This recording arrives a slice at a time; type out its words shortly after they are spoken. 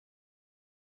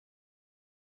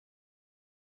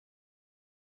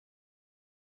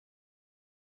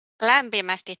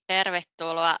Lämpimästi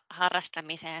tervetuloa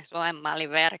Harrastamisen Suomen mallin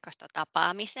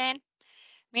verkostotapaamiseen.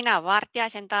 Minä olen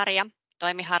Vartiaisen Tarja,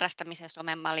 toimin Harrastamisen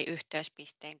Suomen mallin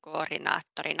yhteyspisteen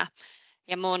koordinaattorina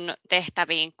ja mun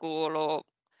tehtäviin kuuluu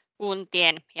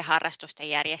kuntien ja harrastusten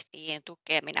järjestäjien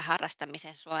tukeminen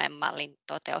Harrastamisen Suomen mallin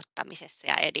toteuttamisessa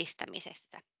ja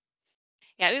edistämisessä.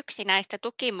 Ja yksi näistä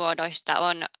tukimuodoista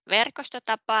on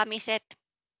verkostotapaamiset,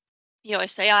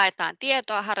 joissa jaetaan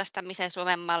tietoa Harrastamisen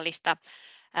Suomen mallista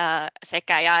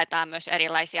sekä jaetaan myös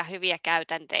erilaisia hyviä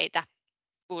käytänteitä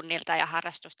kunnilta ja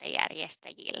harrastusten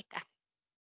järjestäjiltä.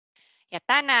 Ja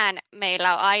tänään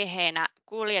meillä on aiheena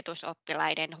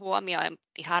kuljetusoppilaiden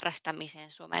huomiointi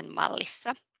Harrastamisen Suomen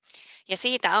mallissa. Ja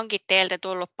siitä onkin teiltä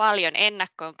tullut paljon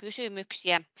ennakkoon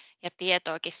kysymyksiä ja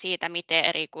tietoakin siitä, miten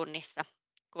eri kunnissa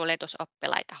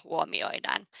kuljetusoppilaita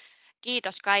huomioidaan.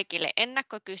 Kiitos kaikille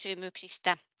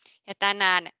ennakkokysymyksistä ja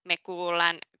tänään me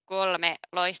kuullaan 3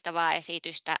 loistavaa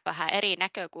esitystä vähän eri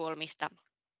näkökulmista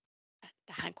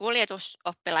tähän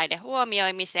kuljetusoppilaiden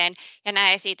huomioimiseen ja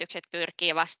nämä esitykset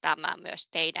pyrkii vastaamaan myös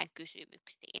teidän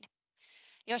kysymyksiin.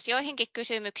 Jos joihinkin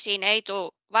kysymyksiin ei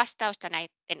tule vastausta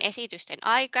näiden esitysten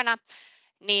aikana,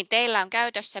 niin teillä on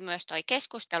käytössä myös tuo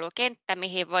keskustelukenttä,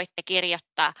 mihin voitte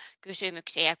kirjoittaa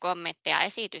kysymyksiä ja kommentteja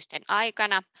esitysten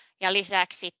aikana. Ja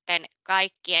lisäksi sitten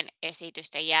kaikkien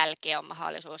esitysten jälkeen on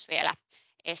mahdollisuus vielä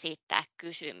esittää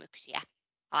kysymyksiä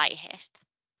aiheesta.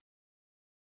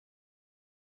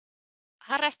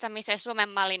 Harrastamisen Suomen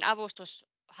mallin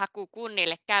avustushaku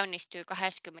kunnille käynnistyy 24.1.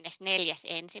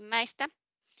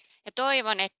 Ja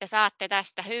toivon, että saatte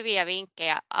tästä hyviä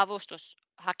vinkkejä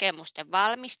avustushakemusten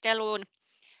valmisteluun.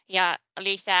 Ja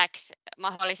lisäksi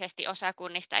mahdollisesti osa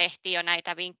kunnista ehtii jo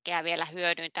näitä vinkkejä vielä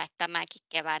hyödyntää tämänkin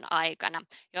kevään aikana,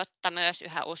 jotta myös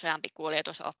yhä useampi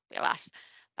kuljetusoppilas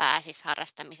pääsisi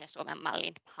Harrastamisen Suomen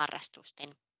mallin harrastusten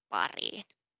pariin.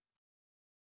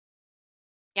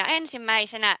 Ja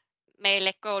ensimmäisenä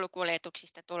meille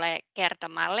koulukuljetuksista tulee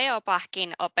kertomaan Leo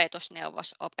Pahkin,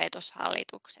 opetusneuvos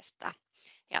Opetushallituksesta.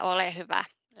 Ja ole hyvä,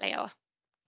 Leo.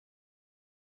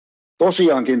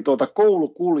 Tosiaankin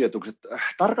koulukuljetukset.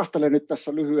 Tarkastelen nyt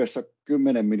tässä lyhyessä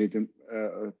 10 minuutin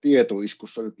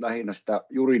tietoiskussa nyt lähinnä sitä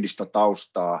juridista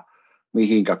taustaa,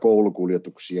 mihinkä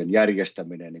koulukuljetuksien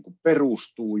järjestäminen niin kuin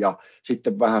perustuu ja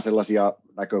sitten vähän sellaisia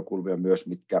näkökulmia myös,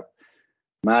 mitkä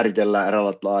määritellään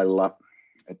eräällä lailla,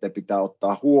 että ne pitää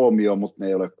ottaa huomioon, mutta ne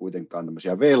ei ole kuitenkaan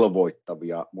tämmöisiä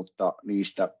velvoittavia, mutta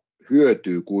niistä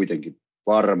hyötyy kuitenkin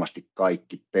varmasti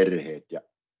kaikki perheet ja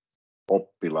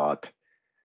oppilaat,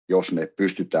 jos ne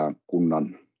pystytään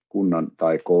kunnan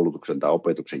tai koulutuksen tai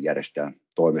opetuksen järjestäjän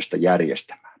toimesta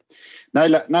järjestämään.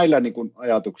 Näillä niin kuin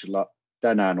ajatuksilla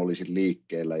tänään olisin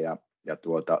liikkeellä ja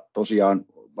tosiaan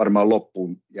varmaan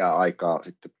loppuun jää aikaa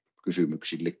sitten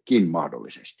kysymyksillekin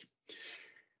mahdollisesti.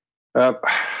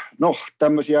 No,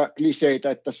 tämmöisiä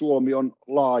kliseitä, että Suomi on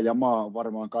laaja maa, on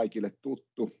varmaan kaikille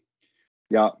tuttu.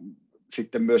 Ja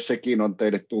sitten myös sekin on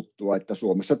teille tuttua, että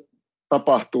Suomessa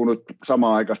tapahtuu nyt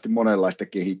samanaikaisesti monenlaista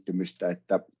kehittymistä,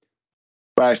 että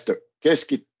väestö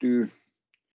keskittyy,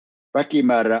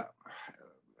 väkimäärä,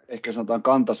 ehkä sanotaan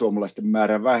kantasuomalaisten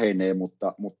määrä vähenee,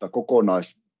 mutta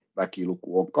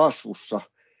kokonaisväkiluku on kasvussa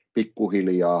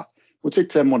pikkuhiljaa. Mutta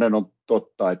sitten semmoinen on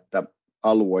totta, että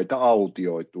alueita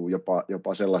autioituu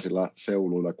jopa sellaisilla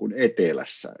seuduilla kuin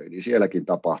etelässä, eli sielläkin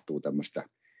tapahtuu tämmöistä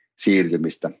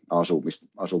siirtymistä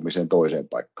asumiseen toiseen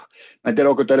paikkaan. Mä en tiedä,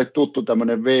 onko teille tuttu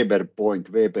tämmöinen Weber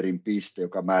point, Weberin piste,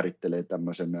 joka määrittelee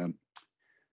tämmöisen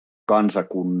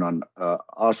kansakunnan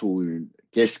asuin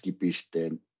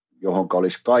keskipisteen, johon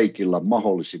olisi kaikilla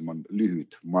mahdollisimman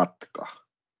lyhyt matka,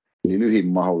 eli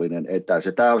lyhin mahdollinen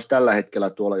etäisyys. Tämä olisi tällä hetkellä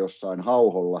tuolla jossain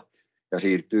Hauholla ja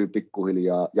siirtyy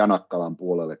pikkuhiljaa Janakkalan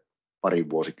puolelle parin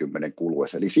vuosikymmenen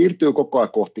kuluessa. Eli siirtyy koko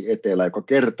ajan kohti etelää, joka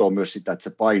kertoo myös sitä, että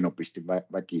se painopiste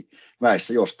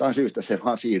väessä jostain syystä se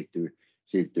vaan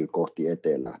siirtyy kohti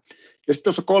etelää. Ja sitten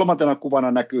tuossa 3.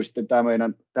 kuvana näkyy sitten tämä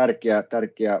meidän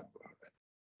tärkeä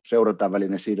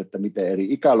seurantaväline siitä, että miten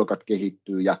eri ikäluokat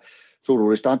kehittyy. Ja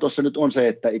surullistahan tuossa nyt on se,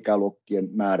 että ikäluokkien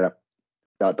määrä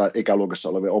tai ikäluokassa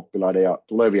olevien oppilaiden ja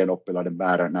tulevien oppilaiden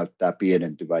määrä näyttää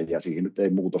pienentyvän ja siihen nyt ei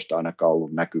muutosta ainakaan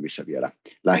ollut näkyvissä vielä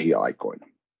lähiaikoina.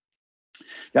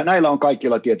 Ja näillä on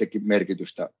kaikilla tietenkin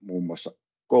merkitystä muun muassa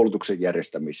koulutuksen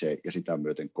järjestämiseen ja sitä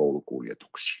myöten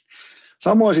koulukuljetuksiin.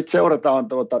 Samoin sitten seurataan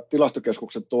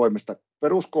tilastokeskuksen toimesta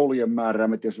peruskoulujen määrää.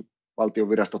 Me tietysti valtion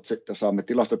virastot sitten saamme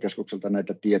tilastokeskukselta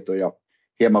näitä tietoja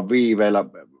hieman viiveellä.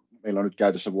 Meillä on nyt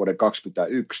käytössä vuoden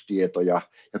 2021 tietoja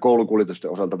ja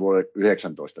koulukuljetusten osalta vuoden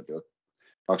 2019 tiedot.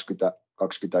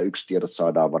 2021 tiedot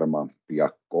saadaan varmaan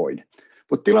piakkoin.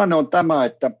 Mutta tilanne on tämä,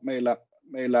 että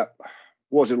meillä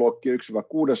vuosiluokkia 1-6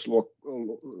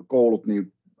 koulut,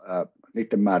 niin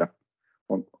niiden määrä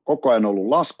on koko ajan ollut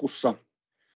laskussa.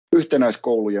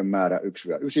 Yhtenäiskoulujen määrä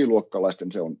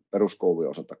 1-9-luokkalaisten, se on peruskoulujen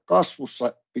osalta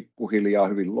kasvussa pikkuhiljaa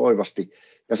hyvin loivasti.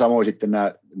 Ja samoin sitten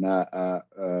nämä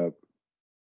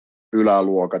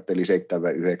yläluokat, eli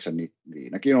 7-9, niin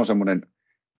niinäkin on semmoinen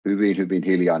hyvin, hyvin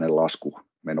hiljainen lasku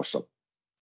menossa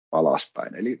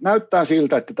alaspäin. Eli näyttää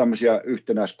siltä, että tämmöisiä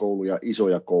yhtenäiskouluja,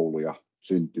 isoja kouluja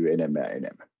syntyy enemmän ja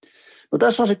enemmän. No,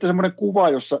 tässä on sitten semmoinen kuva,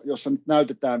 jossa nyt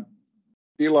näytetään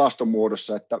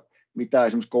tilastomuodossa, että mitä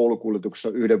esimerkiksi koulukuljetuksessa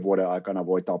 1 vuoden aikana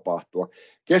voi tapahtua.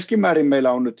 Keskimäärin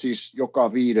meillä on nyt siis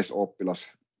joka 5.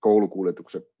 oppilas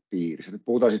koulukuljetuksen piirissä. Nyt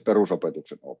puhutaan siis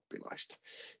perusopetuksen oppilaista.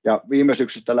 Ja viime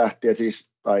syksystä lähtien,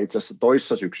 tai itse asiassa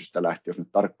toissa syksystä lähtien, jos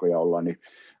nyt tarkkoja ollaan, niin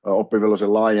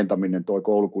oppivelvollisuuden laajentaminen toi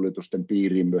koulukuljetusten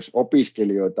piiriin myös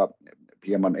opiskelijoita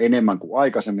hieman enemmän kuin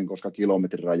aikaisemmin, koska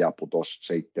kilometriraja putosi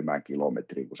 7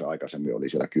 kilometriin, kun se aikaisemmin oli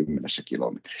siellä 10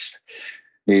 kilometrissä.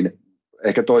 Niin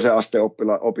ehkä toisen asteen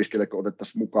opiskelijat, kun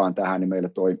otettaisiin mukaan tähän, niin meillä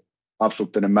toi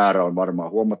absoluuttinen määrä on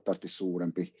varmaan huomattavasti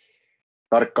suurempi.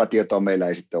 Tarkkaa tietoa meillä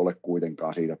ei sitten ole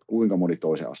kuitenkaan siitä, että kuinka moni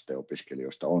toisen asteen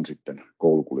opiskelijoista on sitten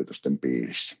koulukuljetusten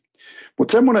piirissä.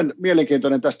 Mutta semmoinen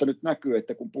mielenkiintoinen tästä nyt näkyy,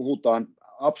 että kun puhutaan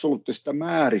absoluuttisista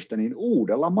määristä, niin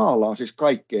Uudellamaalla on siis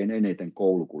kaikkein eniten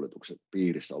koulukuljetuksen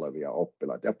piirissä olevia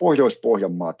oppilaita, ja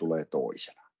Pohjois-Pohjanmaa tulee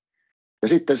toisena. Ja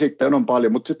sitten on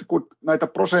paljon, mutta sitten kun näitä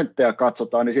prosentteja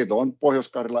katsotaan, niin siitä on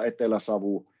Pohjois-Karjala,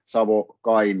 Etelä-Savo,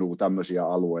 Kainuu, tämmöisiä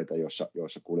alueita,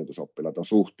 joissa kuljetusoppilaat on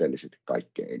suhteellisesti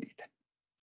kaikkein eniten.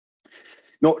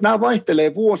 No, nämä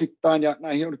vaihtelee vuosittain, ja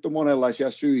näihin on nyt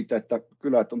monenlaisia syitä, että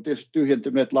kylät on tietysti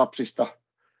tyhjentyneet lapsista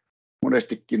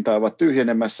monestikin tai ovat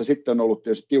tyhjenemässä. Sitten on ollut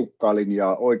tietysti tiukkaa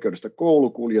linjaa oikeudesta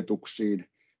koulukuljetuksiin.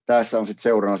 Tässä on sitten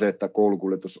seurana se, että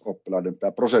koulukuljetusoppilaiden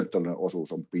tämä prosentuaalinen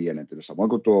osuus on pienentynyt, samoin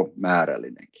kuin tuo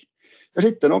määrällinenkin. Ja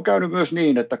sitten on käynyt myös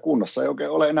niin, että kunnassa ei oikein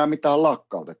ole enää mitään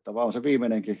lakkautettavaa, vaan se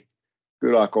viimeinenkin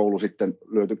kyläkoulu sitten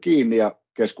lyöty kiinni, ja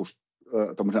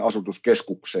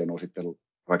asutuskeskukseen on sitten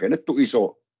rakennettu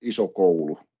iso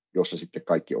koulu, jossa sitten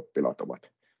kaikki oppilaat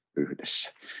ovat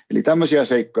yhdessä. Eli tämmöisiä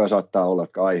seikkoja saattaa olla,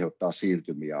 jotka aiheuttaa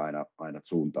siirtymiä aina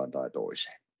suuntaan tai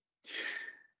toiseen.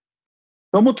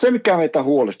 No, mutta se, mikä meitä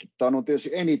huolestuttaa, on tietysti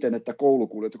eniten, että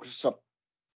koulukuljetuksessa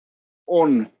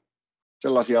on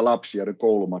sellaisia lapsia, joiden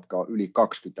koulumatka on yli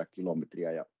 20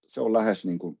 kilometriä, ja se on lähes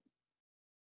niin kuin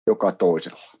joka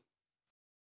toisella.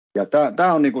 Ja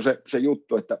tämä on niin kuin se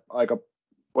juttu, että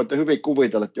voitte hyvin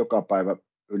kuvitella, että joka päivä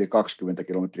yli 20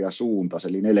 kilometriä suuntaan,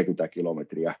 eli 40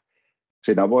 kilometriä.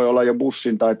 Siinä voi olla jo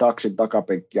bussin tai taksin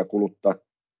takapenkkiä kuluttaa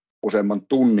useamman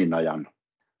tunnin ajan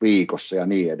viikossa ja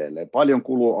niin edelleen. Paljon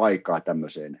kuluu aikaa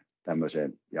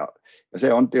tämmöiseen ja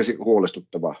se on tietysti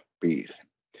huolestuttava piirre.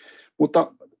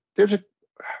 Mutta tietysti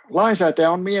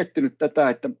lainsäätäjä on miettinyt tätä,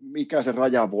 että mikä se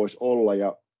raja voisi olla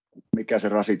ja mikä se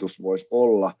rasitus voisi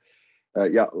olla.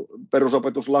 Ja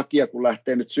perusopetuslakia, kun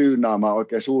lähtee nyt syynäämään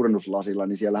oikein suurennuslasilla,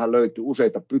 niin siellähän löytyy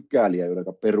useita pykäliä, joiden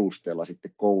perusteella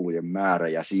sitten koulujen määrä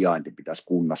ja sijainti pitäisi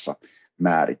kunnassa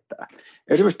määrittää.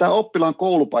 Esimerkiksi tämä oppilaan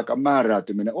koulupaikan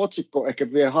määräytyminen, otsikko ehkä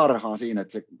vie harhaan siinä,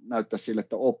 että se näyttäisi sille,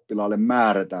 että oppilaalle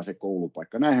määrätään se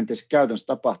koulupaikka. Näinhän tietysti käytännössä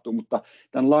tapahtuu, mutta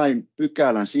tämän lain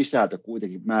pykälän sisältö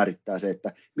kuitenkin määrittää se,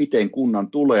 että miten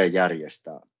kunnan tulee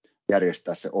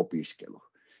järjestää se opiskelu.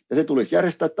 Ja se tulisi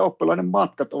järjestää, että oppilaiden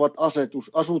matkat ovat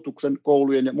asutuksen,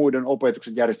 koulujen ja muiden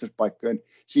opetuksen järjestämispaikkojen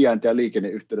sijainti- ja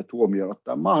liikenneyhteydet huomioon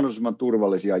ottaen mahdollisimman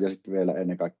turvallisia ja sitten vielä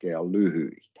ennen kaikkea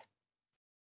lyhyitä.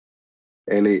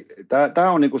 Eli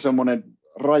tämä on niinku semmoinen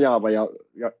rajaava ja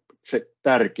se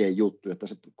tärkein juttu, että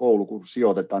se koulu kun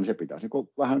sijoitetaan, niin se pitäisi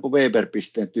vähän niin kuin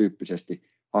Weber-pisteen tyyppisesti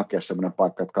hakea semmoinen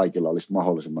paikka, että kaikilla olisi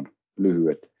mahdollisimman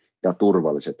lyhyet ja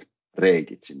turvalliset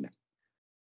reitit sinne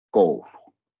kouluun.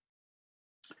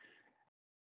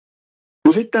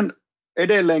 No sitten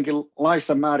edelleenkin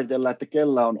laissa määritellään, että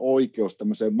kellä on oikeus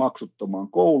tämmöiseen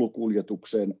maksuttomaan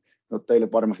koulukuljetukseen. No,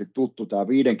 teille varmasti tuttu tämä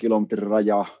 5 kilometrin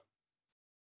raja.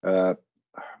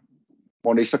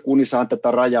 Monissa kunnissahan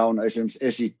tätä rajaa on esimerkiksi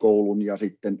esikoulun ja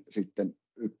sitten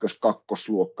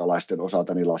 1-2-luokkalaisten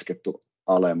osalta niin laskettu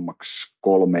alemmaksi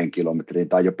 3 kilometriin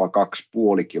tai jopa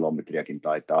 2,5 kilometriäkin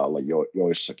taitaa olla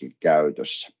joissakin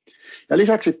käytössä. Ja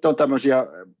lisäksi sitten on tämmöisiä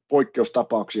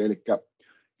poikkeustapauksia, eli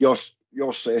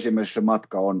jos esimerkiksi se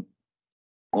matka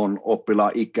on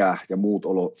oppilaan ikä ja muut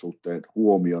olosuhteet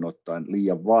huomioon ottaen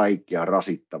liian vaikea,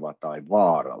 rasittava tai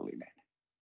vaarallinen,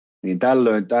 niin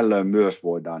tällöin myös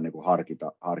voidaan niin kuin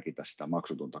harkita sitä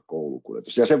maksutonta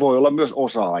koulukuljetusta. Ja se voi olla myös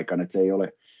osa-aikainen, että se ei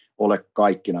ole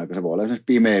kaikkina aika. Se voi olla esimerkiksi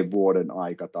pimeän vuoden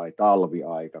aika tai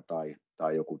talviaika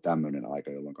tai joku tämmöinen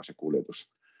aika, jolloin se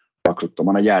kuljetus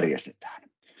maksuttomana järjestetään.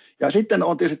 Ja sitten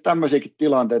on tietysti tämmöisiäkin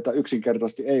tilanteita,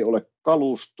 yksinkertaisesti ei ole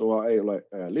kalustoa, ei ole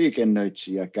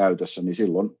liikennöitsijää käytössä, niin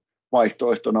silloin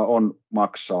vaihtoehtona on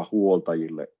maksaa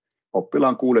huoltajille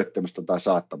oppilaan kuljettamista tai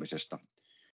saattamisesta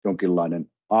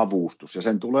jonkinlainen avustus, ja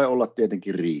sen tulee olla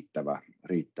tietenkin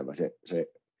riittävä.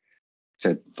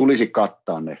 Se tulisi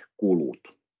kattaa ne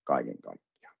kulut kaiken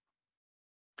kaikkiaan.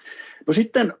 No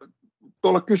sitten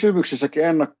tuolla kysymyksessäkin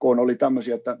ennakkoon oli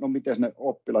tämmöisiä, että no miten ne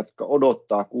oppilaat, jotka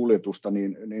odottaa kuljetusta,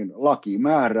 niin laki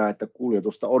määrää, että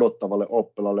kuljetusta odottavalle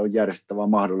oppilaalle on järjestettävä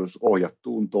mahdollisuus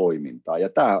ohjattuun toimintaan. Ja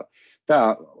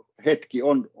tämä hetki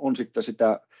on sitten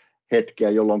sitä hetkeä,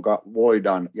 jolloin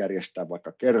voidaan järjestää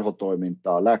vaikka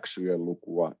kerhotoimintaa, läksyjen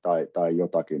lukua tai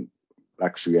jotakin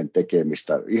läksyjen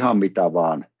tekemistä, ihan mitä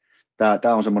vaan.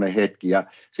 Tämä on semmoinen hetki. Ja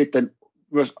sitten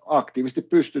myös aktiivisesti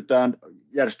pystytään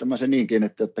järjestämään se niinkin,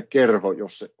 että kerho,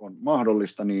 jos se on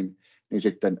mahdollista, niin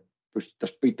sitten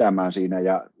pystyttäisiin pitämään siinä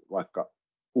ja vaikka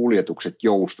kuljetukset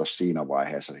jousta siinä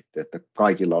vaiheessa sitten, että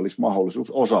kaikilla olisi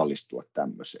mahdollisuus osallistua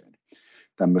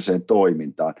tämmöiseen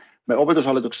toimintaan. Me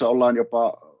Opetushallituksessa ollaan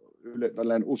jopa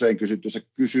usein kysyttyissä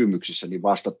kysymyksissä niin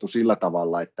vastattu sillä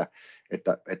tavalla, että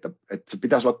se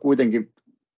pitäisi olla kuitenkin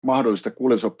mahdollista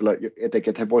kuljetusoppilaille,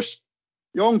 etenkin, että he voisivat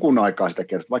jonkun aikaa sitä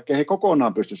kerhosta, vaikka he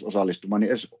kokonaan pystyisivät osallistumaan, niin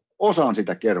edes osan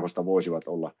sitä kerhosta voisivat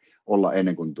olla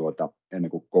ennen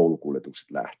kuin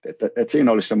koulukuljetukset lähtee. Että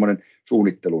siinä olisi semmoinen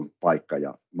suunnittelun paikka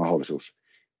ja mahdollisuus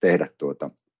tehdä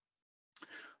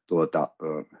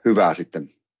hyvää sitten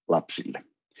lapsille.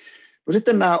 No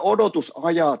sitten nämä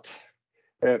odotusajat.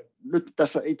 Nyt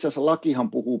tässä itse asiassa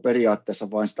lakihan puhuu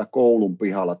periaatteessa vain sitä koulun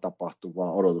pihalla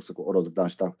tapahtuvaa odotusta, kun odotetaan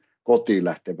sitä kotiin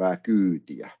lähtevää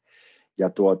kyytiä. Ja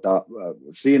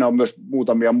siinä on myös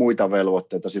muutamia muita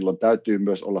velvoitteita. Silloin täytyy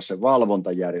myös olla se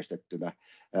valvonta järjestettynä.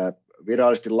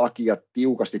 Virallisesti lakia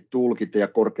tiukasti tulkita ja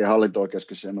korkea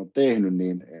hallinto-oikeuskin sen on tehnyt,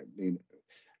 niin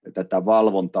tätä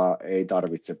valvontaa ei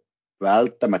tarvitse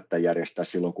välttämättä järjestää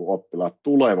silloin, kun oppilaat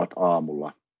tulevat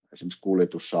aamulla. Esimerkiksi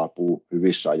kuljetus saapuu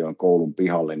hyvissä ajoin koulun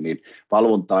pihalle, niin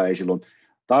valvontaa ei silloin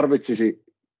tarvitsisi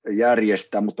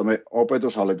järjestää, mutta me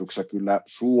Opetushallituksessa kyllä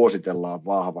suositellaan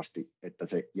vahvasti, että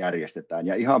se järjestetään.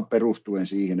 Ja ihan perustuen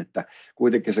siihen, että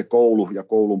kuitenkin se koulu ja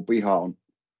koulun piha on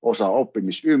osa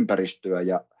oppimisympäristöä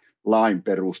ja lain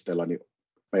perusteella, niin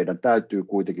meidän täytyy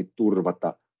kuitenkin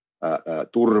turvata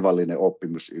turvallinen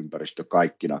oppimisympäristö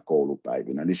kaikkina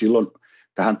koulupäivinä. Niin silloin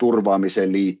tähän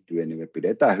turvaamiseen liittyen niin me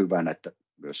pidetään hyvänä, että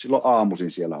myös silloin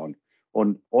aamuisin siellä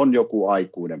on joku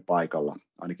aikuinen paikalla,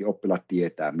 ainakin oppilaat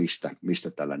tietää,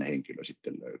 mistä tällainen henkilö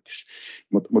sitten löytyisi.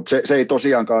 Mutta se ei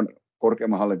tosiaankaan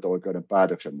korkeimman hallinto-oikeuden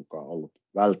päätöksen mukaan ollut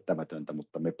välttämätöntä,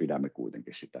 mutta me pidämme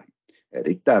kuitenkin sitä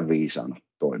erittäin viisaana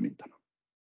toimintana.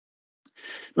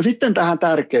 No sitten tähän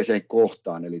tärkeäseen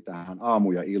kohtaan, eli tähän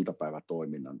aamu- ja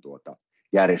iltapäivätoiminnan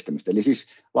järjestämistä. Eli siis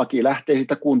laki lähtee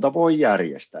siitä, kunta voi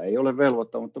järjestää, ei ole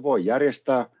velvoittava, mutta voi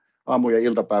järjestää aamu- ja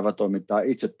iltapäivätoimintaa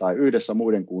itse tai yhdessä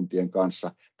muiden kuntien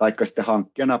kanssa, taikka sitten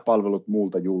hankkia nämä palvelut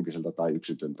muulta julkiselta tai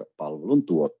yksityiltä palvelun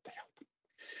tuottajalta.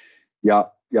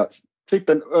 Ja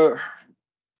sitten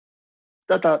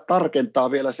tätä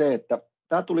tarkentaa vielä se, että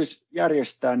tämä tulisi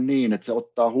järjestää niin, että se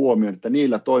ottaa huomioon, että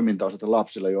niillä toimintaosaisilla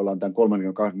lapsilla, joilla on tämän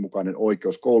 32 mukainen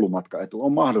oikeus koulumatkaetu,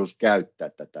 on mahdollisuus käyttää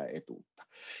tätä etuutta.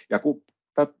 Ja kun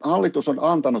hallitus on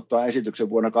antanut tämän esityksen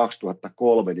vuonna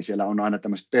 2003, niin siellä on aina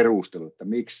tämmöiset perustelut, että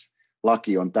miksi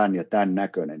laki on tämän ja tämän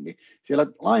näköinen. Niin siellä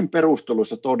lain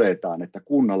perusteluissa todetaan, että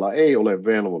kunnalla ei ole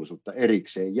velvollisuutta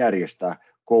erikseen järjestää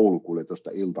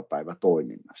koulukuljetusta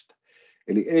iltapäivätoiminnasta.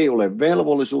 Eli ei ole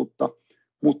velvollisuutta,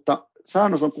 mutta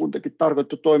säännös on kuitenkin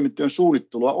tarkoitettu toimintojen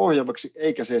suunnittelua ohjaavaksi,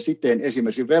 eikä se siten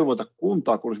esimerkiksi velvoita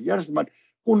kuntaa järjestämään.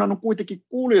 Kunnan on kuitenkin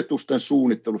kuljetusten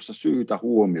suunnittelussa syytä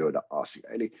huomioida asia.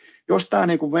 Eli jos tämä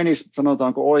niin kuin menisi,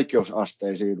 sanotaanko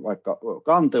oikeusasteisiin vaikka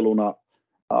kanteluna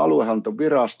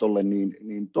aluehallintovirastolle,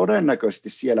 niin todennäköisesti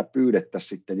siellä pyydettäisiin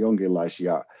sitten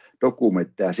jonkinlaisia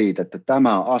dokumentteja siitä, että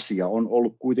tämä asia on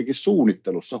ollut kuitenkin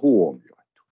suunnittelussa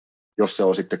huomioitu, jos se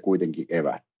on sitten kuitenkin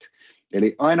evätty.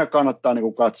 Eli aina kannattaa niin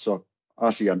kuin katsoa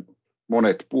asian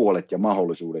monet puolet ja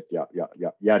mahdollisuudet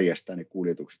ja järjestää ne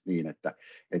kuljetukset niin,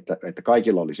 että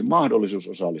kaikilla olisi mahdollisuus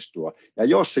osallistua. Ja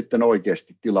jos sitten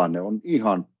oikeasti tilanne on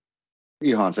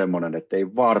ihan semmoinen, että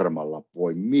ei varmalla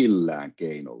voi millään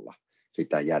keinolla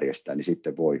sitä järjestää, niin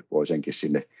sitten voi senkin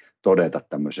sinne todeta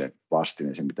tämmöiseen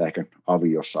vastineeseen, mitä ehkä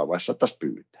avi jossain vaiheessa taas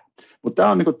pyytää. Mutta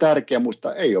tämä on niin kuin tärkeää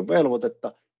muistaa, ei ole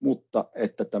velvoitetta, mutta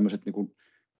että tämmöiset niin kuin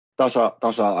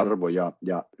tasa-arvo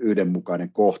ja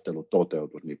yhdenmukainen kohtelu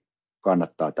toteutus, niin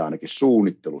kannattaa tämä ainakin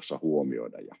suunnittelussa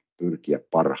huomioida ja pyrkiä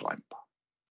parhaimpaan.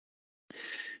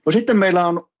 No sitten meillä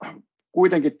on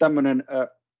kuitenkin tämmöinen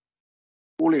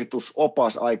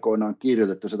kuljetusopas aikoinaan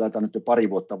kirjoitettu, se taitaa nyt jo pari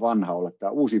vuotta vanha olla,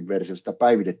 tämä uusin versio, sitä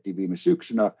päivitettiin viime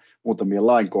syksynä muutamien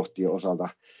lainkohtien osalta,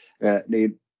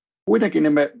 niin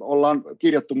kuitenkin me ollaan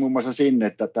kirjattu muun muassa sinne,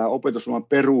 että tämä opetussuunnitelman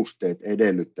perusteet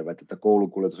edellyttävät, että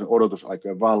koulukuljetuksen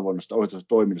odotusaikojen valvonnasta, ohjaus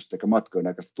toiminnasta sekä matkojen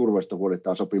aikaista turvallisuudesta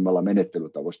huolehditaan sopimalla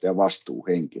menettelytavoista ja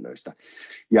vastuuhenkilöistä.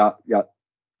 Ja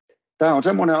tämä on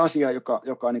semmoinen asia,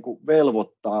 joka niin kuin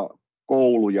velvoittaa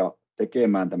kouluja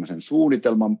tekemään tämmöisen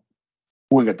suunnitelman,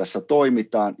 kuinka tässä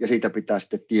toimitaan, ja siitä pitää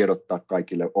sitten tiedottaa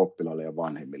kaikille oppilaille ja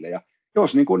vanhemmille. Ja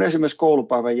jos niin kuin esimerkiksi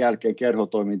koulupäivän jälkeen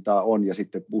kerhotoimintaa on ja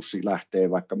sitten bussi lähtee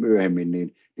vaikka myöhemmin,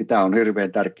 niin tämä on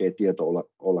hirveän tärkeä tieto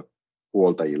olla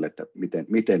huoltajille, että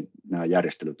miten nämä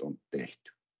järjestelyt on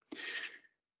tehty.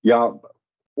 Ja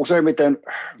useimmiten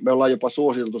me ollaan jopa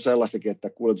suositeltu sellaistakin, että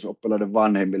kuljetusoppilaiden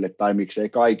vanhemmille tai miksei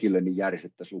kaikille, niin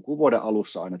järjestettäisiin lukuvuoden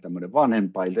alussa aina tämmöinen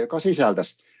vanhempailta, joka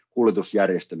sisältäisi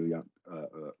kuljetusjärjestelyjä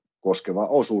koskeva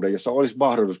osuuden, jossa olisi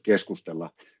mahdollisuus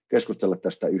keskustella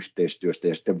tästä yhteistyöstä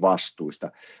ja sitten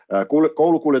vastuista.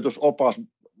 Koulukuljetusopas,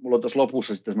 mulla on tuossa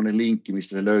lopussa sitten semmoinen linkki,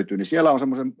 mistä se löytyy, niin siellä on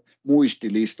semmoisen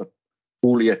muistilistat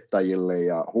kuljettajille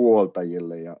ja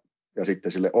huoltajille ja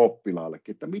sitten sille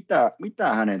oppilaallekin, että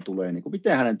mitä hänen tulee, niin kuin,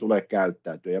 miten hänen tulee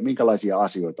käyttäytyä ja minkälaisia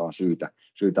asioita on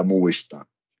syytä muistaa,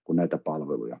 kun näitä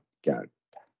palveluja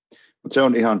käyttää. Mutta se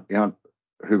on ihan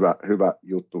hyvä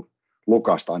juttu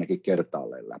lukasta ainakin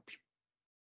kertaalleen läpi.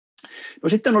 No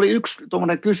sitten oli yksi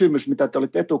tuommoinen kysymys, mitä te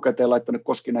olitte etukäteen laittaneet,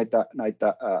 koski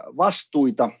näitä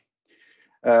vastuita.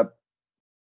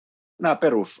 Nämä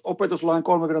perusopetuslain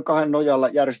 32 nojalla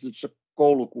järjestetyssä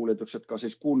koulukuljetukset, jotka on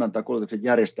siis kunnan tai kuljetuksen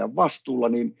järjestäjän vastuulla,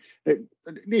 niin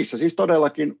niissä siis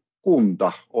todellakin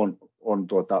kunta on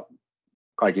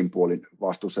kaikin puolin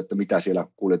vastuussa, että mitä siellä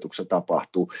kuljetuksessa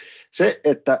tapahtuu. Se,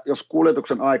 että jos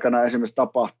kuljetuksen aikana esimerkiksi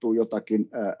tapahtuu jotakin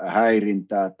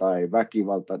häirintää tai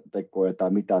väkivaltatekoja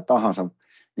tai mitä tahansa,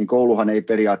 niin kouluhan ei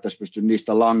periaatteessa pysty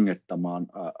niistä langettamaan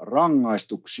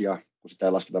rangaistuksia, kun sitä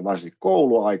ei lasketa varsinaisesti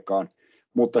kouluaikaan,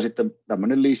 mutta sitten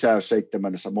tämmöinen lisäys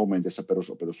 7. momentissa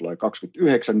perusopetuslain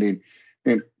 29, niin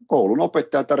koulun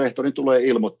opettaja tai rehtori tulee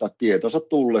ilmoittaa tietonsa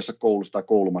tullessa koulusta tai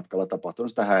koulumatkalla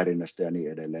tapahtuneesta häirinnästä ja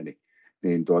niin edelleen, niin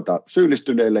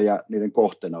syyllistyneille ja niiden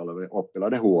kohteena oleville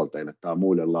oppilaiden huoltajille tai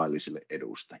muille laillisille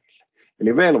edustajille.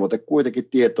 Eli velvoite kuitenkin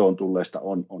tietoon tulleesta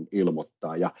on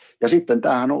ilmoittaa. Ja sitten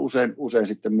tämähän on usein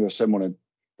sitten myös semmoinen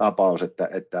tapaus,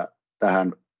 että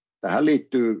tähän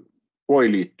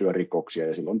voi liittyä rikoksia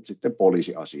ja silloin sitten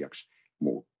poliisiasiaksi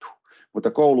muuttuu.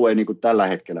 Mutta koulu ei niin kuin tällä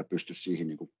hetkellä pysty siihen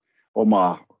niin kuin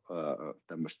omaa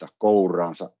tämmöistä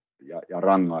kouraansa ja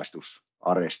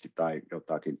rangaistusaresti tai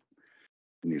jotakin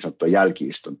niin sanottua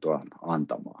jälki-istuntoa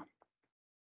antamaan.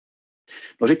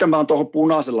 No sitten mä oon tuohon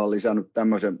punaisella lisännyt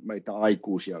tämmöisen meitä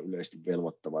aikuisia yleisesti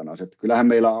velvoittavana, että kyllähän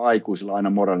meillä on aikuisilla aina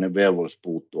moraalinen velvollisuus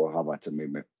puuttua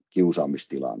havaitsemiimme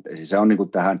kiusaamistilanteisiin. Se on niin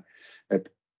kuin tähän,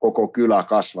 että koko kylä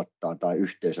kasvattaa tai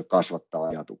yhteisö kasvattaa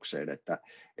ajatukseen,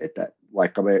 että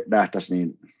vaikka me nähtäisiin,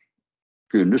 niin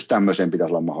kynnys tämmöiseen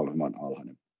pitäisi olla mahdollisimman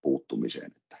alhainen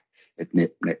puuttumiseen, että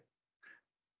ne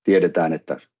tiedetään,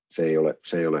 että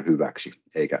se ei ole hyväksi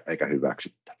eikä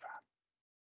hyväksyttävää.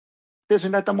 Tietysti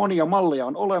näitä monia malleja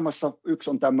on olemassa. Yksi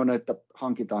on tämmöinen, että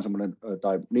hankitaan semmoinen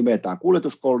tai nimetään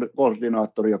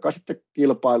kuljetuskoordinaattori, joka sitten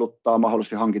kilpailuttaa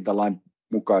mahdollisesti hankintalain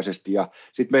mukaisesti. Ja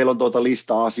sitten meillä on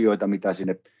lista asioita, mitä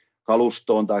sinne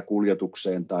kalustoon tai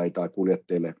kuljetukseen tai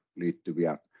kuljettajille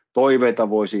liittyviä toiveita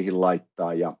voi siihen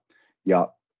laittaa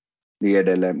ja niin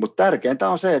edelleen. Mutta tärkeintä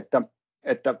on se,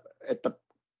 että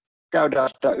käydään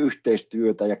sitä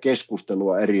yhteistyötä ja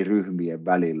keskustelua eri ryhmien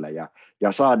välillä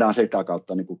ja saadaan sitä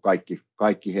kautta niin kuin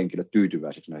kaikki henkilöt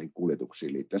tyytyväiseksi näihin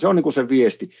kuljetuksiin liittyen. Se on niin kuin se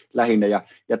viesti lähinnä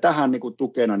ja tähän niin kuin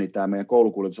tukena niin tämä meidän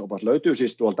koulukuljetusopas löytyy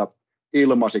siis tuolta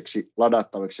ilmaisiksi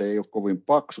ladattaviksi. Se ei ole kovin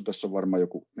paksu, tässä on varmaan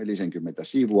joku 40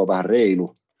 sivua, vähän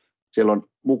reilu. Siellä on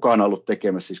mukana ollut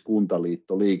tekemässä siis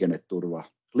Kuntaliitto, Liikenneturva,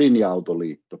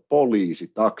 Linja-autoliitto, Poliisi,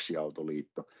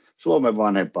 Taksiautoliitto, Suomen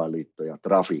Vanhempainliitto ja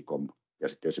Traficom. Ja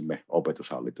sitten esimerkiksi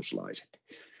opetushallituslaiset.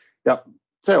 Ja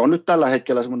se on nyt tällä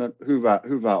hetkellä semmoinen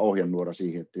hyvä ohjenuora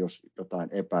siihen, että jos jotain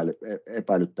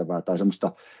epäilyttävää tai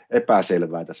semmoista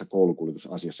epäselvää tässä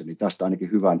koulukuljetusasiassa, niin tästä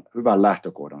ainakin hyvän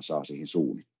lähtökohdan saa siihen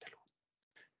suunnitteluun.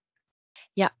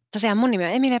 Ja tosiaan mun nimi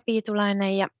on Emilia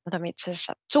Piitulainen ja olen itse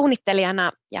asiassa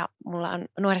suunnittelijana ja mulla on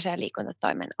nuoriso- ja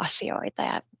liikuntatoimen asioita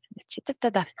ja nyt sitten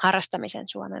tätä Harrastamisen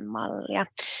Suomen mallia.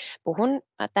 Puhun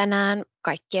tänään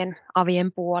kaikkien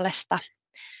avien puolesta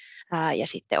ja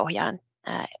sitten ohjaan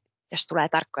jos tulee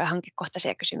tarkkoja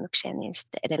hankekohtaisia kysymyksiä, niin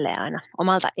sitten edelleen aina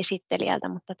omalta esittelijältä,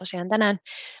 mutta tosiaan tänään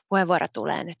puheenvuoro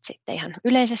tulee nyt sitten ihan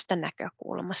yleisestä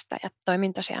näkökulmasta ja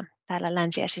toimin tosiaan täällä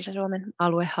Länsi- ja Sisä-Suomen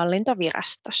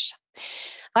aluehallintovirastossa.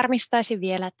 Varmistaisin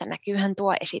vielä, että näkyyhän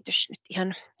tuo esitys nyt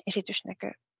ihan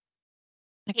esitysnäkyvässä.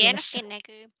 Hienosti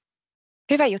näkyy.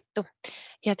 Hyvä juttu.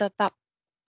 Ja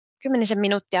 10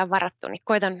 minuuttia on varattu, niin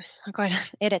koitan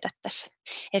edetä tässä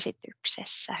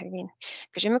esityksessä hyvin.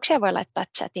 Kysymyksiä voi laittaa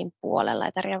chatin puolella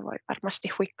ja Tarja voi varmasti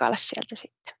huikkailla sieltä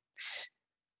sitten.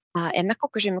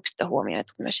 Ennakkokysymykset on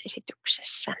huomioitu myös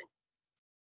esityksessä.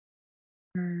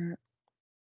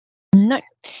 Noin.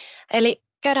 Eli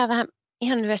käydään vähän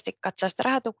ihan lyhyesti katsausta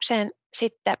rahoitukseen.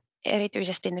 Sitten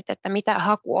erityisesti nyt, että mitä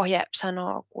hakuohje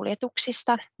sanoo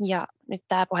kuljetuksista. Ja nyt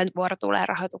tämä puheenvuoro tulee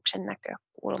rahoituksen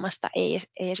näkökulmasta, ei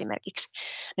esimerkiksi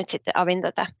nyt sitten avin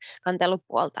tätä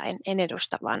kantelupuolta en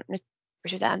edusta, vaan nyt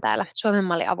pysytään täällä Suomen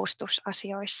mallin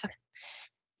avustusasioissa.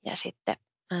 Ja sitten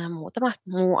muutama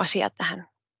muu asia tähän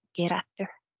kerätty.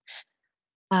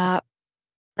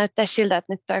 Näyttäisi siltä,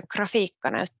 että nyt tuo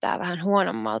grafiikka näyttää vähän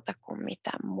huonommalta kuin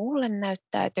mitä mulle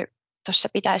näyttäytyi. Tuossa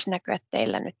pitäisi näkyä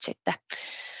teillä nyt sitten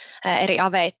eri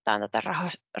aveittain tätä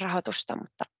rahoitusta,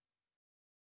 mutta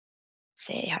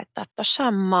se ei haittaa. Tuossa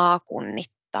on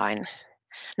maakunnittain.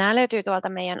 Nämä löytyy tuolta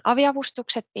meidän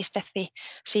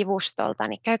aviavustukset.fi-sivustolta,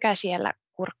 niin käykää siellä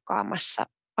kurkkaamassa.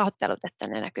 Pahoittelut, että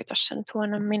ne näkyy tuossa nyt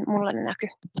huonommin. Mulla ne näkyy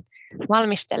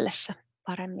valmistellessa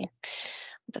paremmin.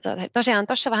 Mutta tosiaan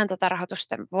tuossa vähän tätä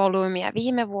rahoitusten volyymia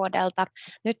viime vuodelta.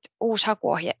 Nyt uusi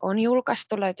hakuohje on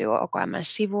julkaistu, löytyy OKM:n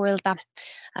sivuilta.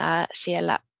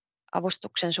 Siellä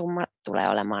avustuksen summa tulee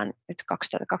olemaan nyt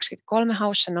 2023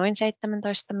 haussa noin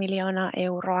 17 miljoonaa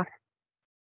euroa.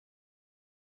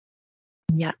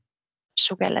 Ja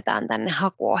sukelletaan tänne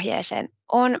hakuohjeeseen.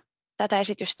 Olen tätä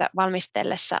esitystä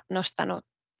valmistellessa nostanut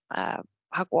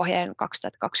hakuohjeen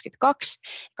 2022 ja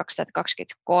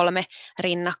 2023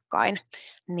 rinnakkain,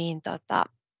 niin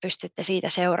pystytte siitä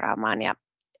seuraamaan. Ja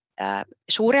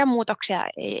suuria muutoksia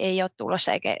ei ole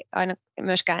tulossa, eikä aina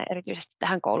myöskään erityisesti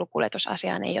tähän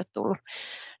koulukuljetusasiaan ei ole tullut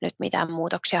nyt mitään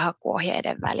muutoksia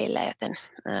hakuohjeiden välillä, joten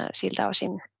siltä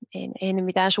osin ei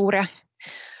mitään suuria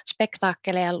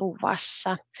spektaakkeleja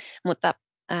luvassa, mutta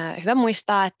hyvä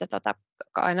muistaa, että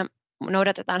aina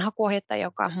noudatetaan hakuohjetta,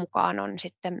 joka mukaan on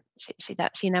sitten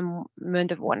siinä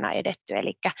myöntövuonna edetty.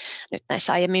 Eli nyt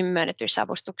näissä aiemmin myönnetyissä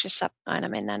avustuksissa aina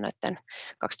mennään noiden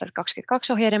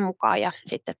 2022 ohjeiden mukaan ja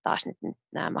sitten taas nyt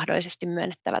nämä mahdollisesti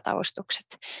myönnettävät avustukset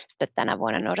sitten tänä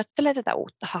vuonna noudattelee tätä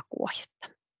uutta hakuohjetta.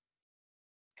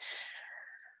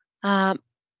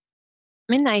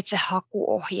 Mennään itse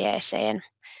hakuohjeeseen.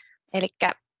 Eli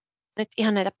nyt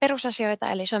ihan näitä perusasioita,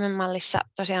 eli Suomen mallissa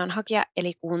tosiaan hakija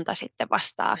eli kunta sitten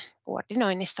vastaa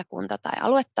koordinoinnista kunta- tai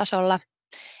aluetasolla,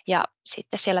 ja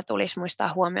sitten siellä tulisi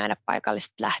muistaa huomioida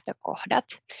paikalliset lähtökohdat.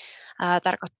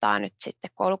 Tarkoittaa nyt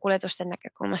sitten koulukuljetusten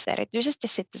näkökulmasta erityisesti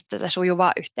sitten tätä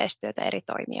sujuvaa yhteistyötä eri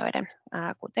toimijoiden,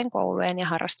 kuten koulujen ja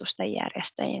harrastusten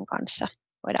järjestäjien kanssa.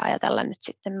 Voidaan ajatella nyt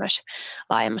sitten myös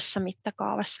laajemmassa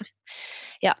mittakaavassa.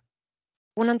 Ja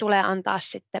kunnan tulee antaa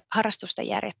sitten harrastusten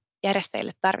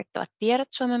järjestäjille tarvittavat tiedot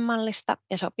Suomen mallista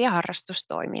ja sopia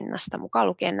harrastustoiminnasta, mukaan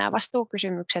lukien nämä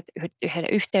vastuukysymykset,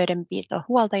 yhteydenpito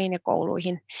huoltajiin ja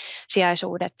kouluihin,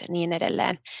 sijaisuudet ja niin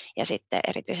edelleen, ja sitten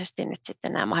erityisesti nyt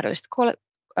sitten nämä mahdolliset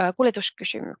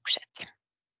kuljetuskysymykset.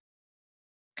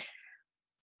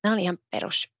 Nämä on ihan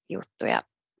perusjuttuja.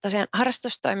 Tosiaan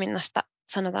harrastustoiminnasta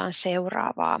sanotaan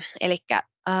seuraavaa, eli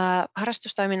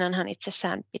harrastustoiminnanhan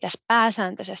itsessään pitäisi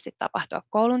pääsääntöisesti tapahtua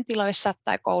koulun tiloissa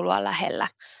tai koulua lähellä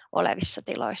olevissa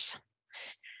tiloissa.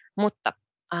 Mutta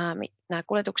nämä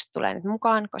kuljetukset tulee nyt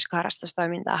mukaan, koska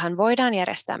harrastustoimintaahan voidaan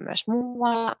järjestää myös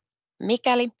muualla,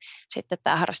 mikäli sitten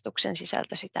tämä harrastuksen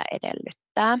sisältö sitä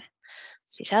edellyttää.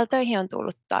 Sisältöihin on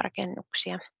tullut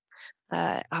tarkennuksia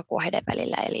hakuohjeiden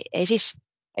välillä, eli ei siis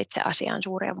itse asiaan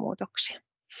suuria muutoksia.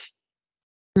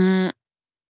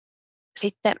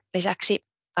 Sitten lisäksi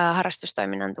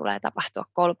harrastustoiminnan tulee tapahtua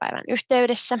koulupäivän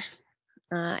yhteydessä,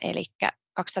 eli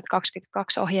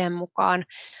 2022 ohjeen mukaan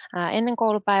ennen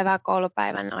koulupäivää,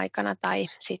 koulupäivän aikana tai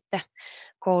sitten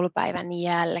koulupäivän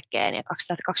jälkeen. Ja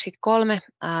 2023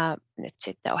 nyt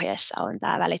sitten ohjeessa on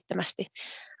tämä välittömästi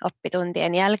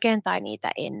oppituntien jälkeen tai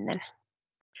niitä ennen.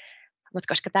 Mutta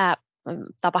koska tämä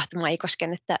tapahtuma ei koske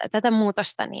nyt tätä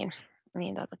muutosta, niin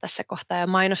tässä kohtaa jo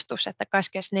mainostus, että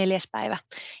 24. päivä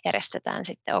järjestetään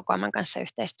sitten OKM:n kanssa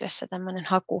yhteistyössä tämmöinen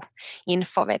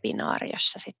hakuinfovebinaari,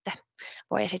 jossa sitten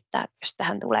voi esittää, jos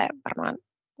tähän tulee, varmaan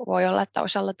voi olla, että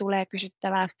osalla tulee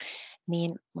kysyttävää,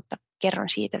 mutta kerron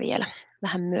siitä vielä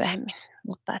vähän myöhemmin,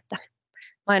 mutta että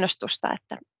mainostusta,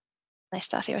 että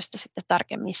näistä asioista sitten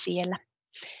tarkemmin siellä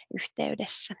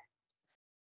yhteydessä.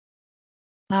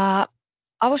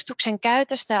 Avustuksen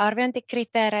käytöstä ja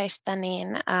arviointikriteereistä, niin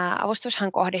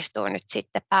avustushan kohdistuu nyt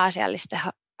sitten pääasiallisesti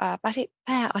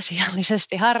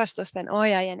harrastusten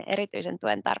ohjaajien ja erityisen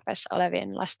tuen tarpeessa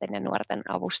olevien lasten ja nuorten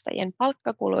avustajien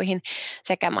palkkakuluihin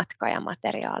sekä matka- ja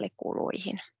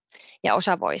materiaalikuluihin. Ja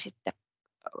osa voi sitten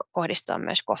kohdistua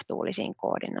myös kohtuullisiin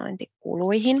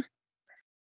koordinointikuluihin.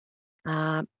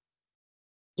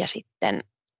 Ja sitten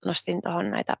nostin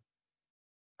tuohon näitä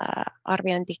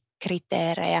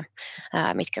arviointikriteerejä,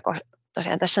 mitkä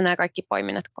tosiaan tässä nämä kaikki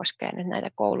poiminnat koskevat nyt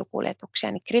näitä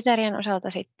koulukuljetuksia, niin kriteerien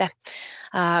osalta sitten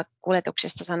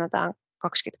kuljetuksista sanotaan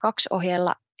 22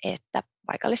 ohjeella, että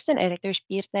paikallisten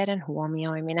erityispiirteiden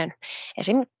huomioiminen,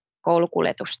 esim.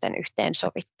 Koulukuljetusten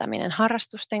yhteensovittaminen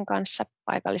harrastusten kanssa,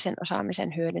 paikallisen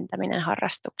osaamisen hyödyntäminen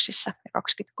harrastuksissa ja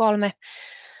 23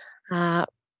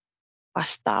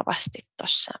 vastaavasti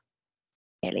tuossa.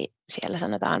 Eli siellä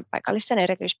sanotaan paikallisten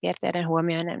erityispiirteiden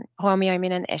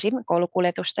huomioiminen, esim.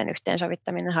 Koulukuljetusten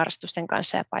yhteensovittaminen harrastusten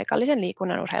kanssa ja paikallisen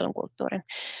liikunnan, urheilun,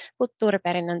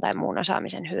 kulttuuriperinnön tai muun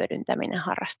osaamisen hyödyntäminen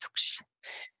harrastuksissa.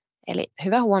 Eli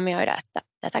hyvä huomioida, että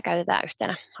tätä käytetään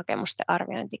yhtenä hakemusten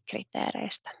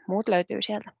arviointikriteereistä. Muut löytyy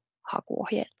sieltä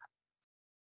hakuohjeelta.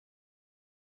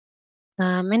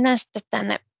 Mennään sitten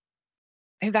tänne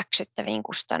hyväksyttäviin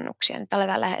kustannuksiin. Nyt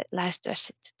aletaan lähestyä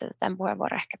sitten tämän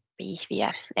puheenvuoron ehkä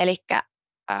pihviä. Eli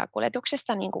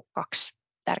kuljetuksesta niin kuin 2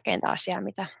 tärkeintä asiaa,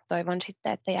 mitä toivon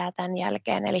sitten, että jää tämän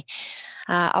jälkeen. Eli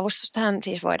avustustahan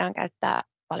siis voidaan käyttää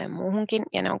paljon muuhunkin,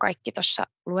 ja ne on kaikki tuossa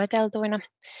lueteltuina.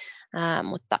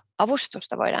 Mutta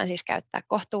avustusta voidaan siis käyttää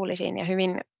kohtuullisiin ja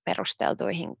hyvin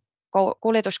perusteltuihin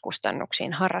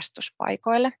kuljetuskustannuksiin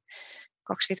harrastuspaikoille.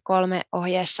 23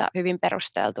 ohjeessa hyvin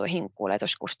perusteltuihin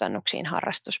kuljetuskustannuksiin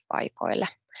harrastuspaikoille.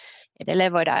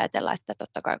 Edelleen voidaan ajatella, että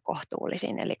totta kai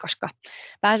kohtuullisiin, eli koska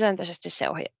pääsääntöisesti se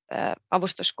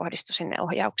avustus kohdistui sinne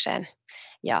ohjaukseen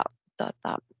ja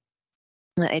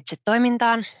itse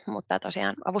toimintaan, mutta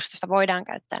tosiaan avustusta voidaan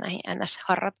käyttää näihin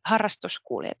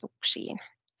NS-harrastuskuljetuksiin.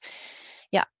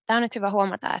 Ja tämä on nyt hyvä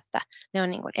huomata, että ne on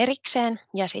niin kuin erikseen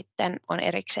ja sitten on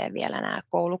erikseen vielä nämä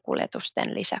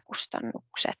koulukuljetusten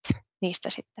lisäkustannukset. Niistä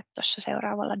sitten tuossa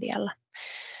seuraavalla dialla.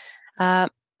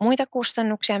 Muita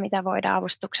kustannuksia, mitä voidaan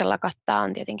avustuksella kattaa,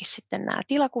 on tietenkin sitten nämä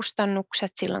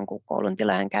tilakustannukset silloin, kun koulun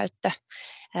tilojen käyttö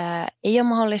ei ole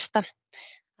mahdollista.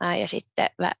 Ja sitten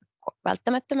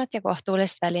välttämättömät ja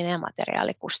kohtuulliset väline- ja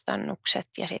materiaalikustannukset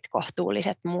ja sitten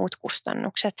kohtuulliset muut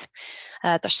kustannukset.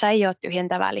 Tuossa ei ole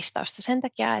tyhjentävää listausta sen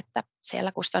takia, että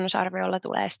siellä kustannusarviolla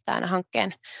tulee sitten aina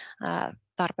hankkeen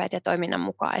tarpeet ja toiminnan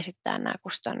mukaan esittää nämä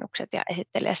kustannukset ja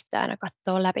esittelijä sitten aina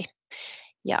katsoo läpi.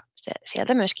 Ja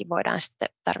sieltä myöskin voidaan sitten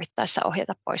tarvittaessa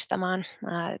ohjata poistamaan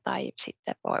tai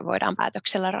sitten voidaan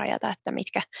päätöksellä rajata, että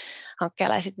mitkä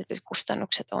hankkeella esitetyt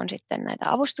kustannukset on sitten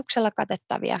näitä avustuksella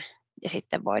katettavia. Ja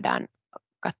sitten voidaan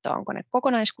katsoa, onko ne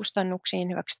kokonaiskustannuksiin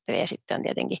hyväksyttäviä. Ja sitten on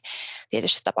tietenkin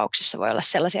tietyissä tapauksissa voi olla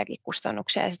sellaisiakin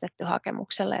kustannuksia esitetty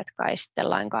hakemuksella, jotka ei sitten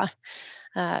lainkaan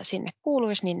sinne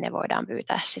kuuluisi, niin ne voidaan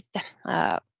pyytää sitten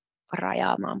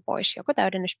rajaamaan pois joko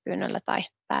täydennyspyynnöllä tai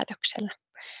päätöksellä.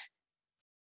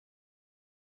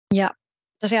 Ja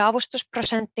tosiaan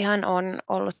avustusprosenttihan on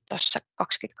ollut tuossa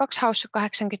 22 haussa 80%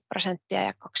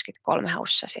 ja 23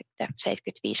 haussa sitten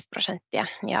 75%.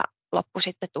 Ja loppu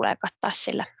sitten tulee kattaa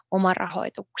sillä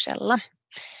omarahoituksella.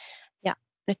 Ja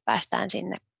nyt päästään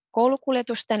sinne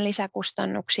koulukuljetusten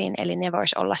lisäkustannuksiin, eli ne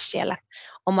voisi olla siellä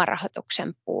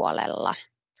omarahoituksen puolella.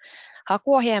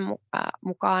 Hakuohjeen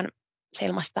mukaan se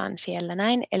ilmaistaan siellä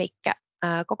näin, eli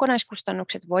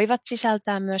kokonaiskustannukset voivat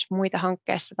sisältää myös muita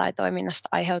hankkeesta tai toiminnasta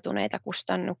aiheutuneita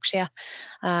kustannuksia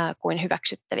kuin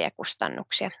hyväksyttäviä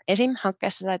kustannuksia. Esim.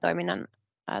 Hankkeesta tai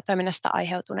toiminnasta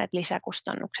aiheutuneet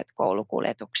lisäkustannukset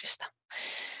koulukuljetuksista.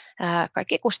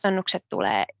 Kaikki kustannukset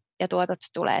tulee ja tuotot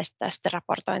tulee sitten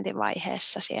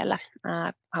raportointivaiheessa siellä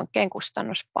hankkeen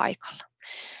kustannuspaikalla.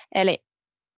 Eli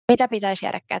mitä pitäisi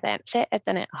jäädä käteen? Se,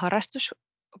 että ne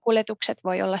harrastuskuljetukset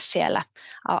voi olla siellä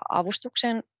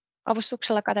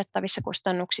avustuksella katettavissa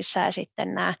kustannuksissa ja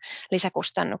sitten nämä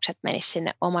lisäkustannukset menisivät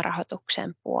sinne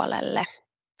omarahoituksen puolelle.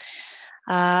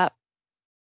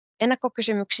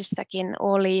 Ennakkokysymyksistäkin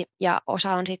oli ja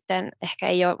osa on sitten ehkä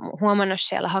ei ole huomannut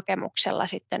siellä hakemuksella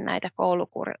sitten näitä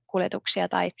koulukuljetuksia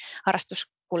tai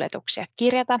harrastuskuljetuksia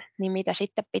kirjata, niin mitä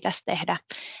sitten pitäisi tehdä.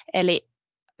 Eli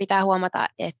pitää huomata,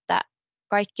 että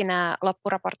kaikki nämä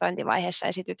loppuraportointivaiheessa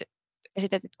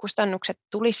esitetyt kustannukset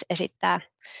tulisi esittää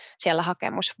siellä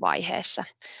hakemusvaiheessa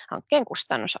hankkeen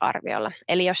kustannusarviolla.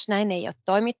 Eli jos näin ei ole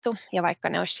toimittu ja vaikka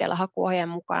ne olisi siellä hakuohjeen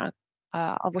mukaan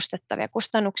avustettavia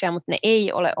kustannuksia, mutta ne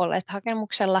ei ole olleet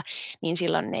hakemuksella, niin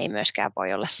silloin ne ei myöskään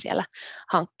voi olla siellä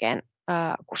hankkeen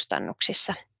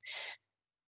kustannuksissa.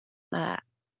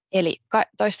 Eli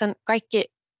toistan, kaikki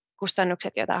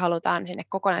kustannukset, joita halutaan sinne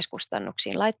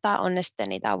kokonaiskustannuksiin laittaa, on ne sitten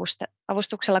niitä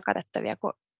avustuksella katettavia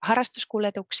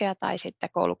harrastuskuljetuksia tai sitten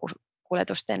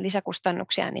koulukuljetusten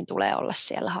lisäkustannuksia, niin tulee olla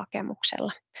siellä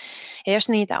hakemuksella. Ja jos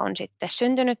niitä on sitten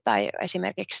syntynyt tai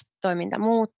esimerkiksi toiminta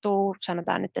muuttuu,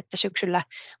 sanotaan nyt, että syksyllä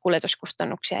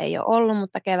kuljetuskustannuksia ei ole ollut,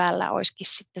 mutta keväällä olisikin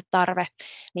sitten tarve,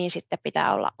 niin sitten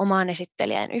pitää olla omaan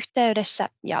esittelijän yhteydessä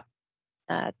ja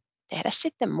tehdä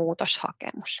sitten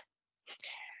muutoshakemus.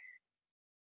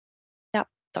 Ja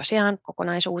tosiaan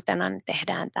kokonaisuutena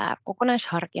tehdään tämä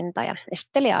kokonaisharkinta ja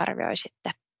esittelijä arvioi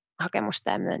sitten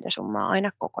hakemusta ja myöntösummaa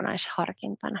aina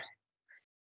kokonaisharkintana.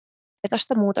 Ja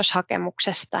tuosta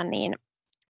muutoshakemuksesta, niin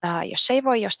jos ei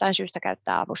voi jostain syystä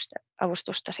käyttää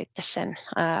avustusta sitten sen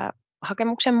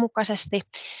hakemuksen mukaisesti,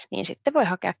 niin sitten voi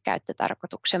hakea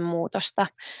käyttötarkoituksen muutosta.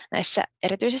 Näissä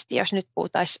erityisesti, jos nyt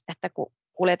puhuttaisiin, että kun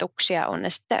kuljetuksia on ne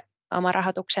sitten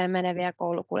omarahoitukseen meneviä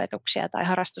koulukuljetuksia tai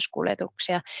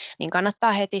harrastuskuljetuksia, niin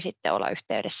kannattaa heti sitten olla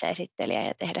yhteydessä esittelijään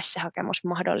ja tehdä se hakemus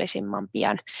mahdollisimman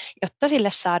pian, jotta sille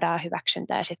saadaan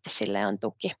hyväksyntä ja sitten sille on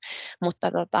tuki.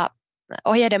 Mutta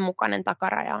ohjeiden mukainen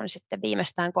takaraja on sitten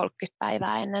viimeistään 30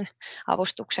 päivää ennen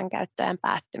avustuksen käyttöön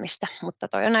päättymistä, mutta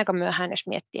toi on aika myöhään, jos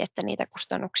miettii, että niitä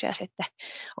kustannuksia sitten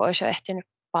olisi jo ehtinyt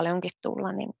paljonkin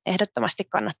tulla, niin ehdottomasti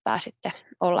kannattaa sitten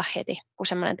olla heti, kun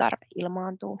semmoinen tarve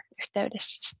ilmaantuu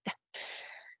yhteydessä sitten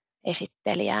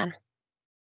esittelijään.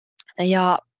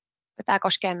 Ja tämä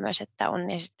koskee myös, että on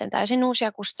niin sitten täysin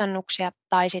uusia kustannuksia,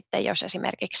 tai sitten jos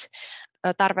esimerkiksi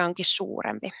tarve onkin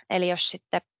suurempi. Eli jos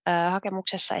sitten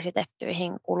hakemuksessa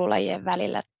esitettyihin kululajien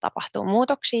välillä tapahtuu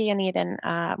muutoksia ja niiden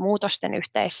muutosten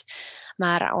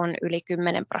yhteismäärä on yli 10%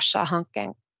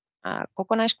 hankkeen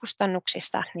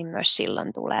kokonaiskustannuksista, niin myös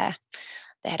silloin tulee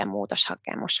tehdä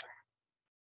muutoshakemus.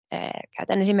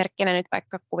 Käytän esimerkkinä nyt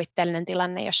vaikka kuvitteellinen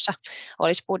tilanne, jossa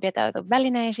olisi budjetoitu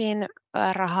välineisiin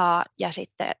rahaa ja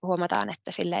sitten huomataan,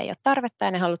 että sille ei ole tarvetta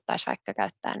ja ne haluttaisiin vaikka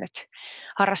käyttää nyt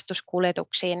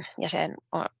harrastuskuljetuksiin ja sen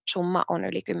summa on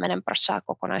yli 10%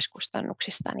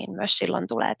 kokonaiskustannuksista, niin myös silloin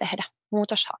tulee tehdä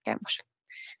muutoshakemus.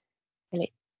 Eli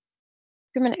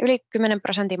yli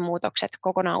 10% muutokset,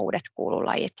 kokonaan uudet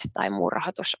kuululajit tai muu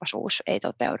rahoitusosuus ei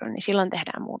toteudu, niin silloin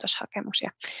tehdään muutoshakemus. Ja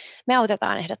me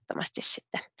autetaan ehdottomasti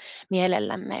sitten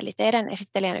mielellämme. Eli teidän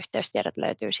esittelijän yhteystiedot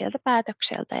löytyy sieltä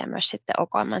päätökseltä ja myös sitten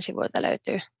OKM:n sivuilta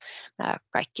löytyy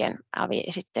kaikkien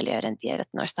avi-esittelijöiden tiedot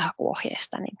noista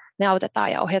hakuohjeista. Niin me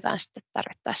autetaan ja ohjataan sitten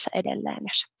tarvittaessa edelleen,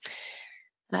 jos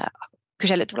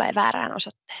kysely tulee väärään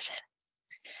osoitteeseen.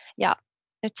 Ja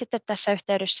nyt sitten tässä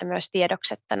yhteydessä myös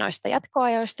tiedoksetta noista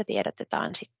jatkoajoista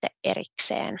tiedotetaan sitten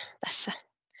erikseen tässä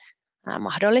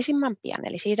mahdollisimman pian,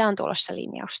 eli siitä on tulossa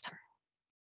linjausta.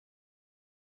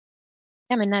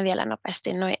 Ja mennään vielä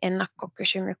nopeasti nuo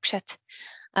ennakkokysymykset.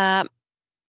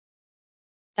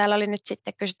 Täällä oli nyt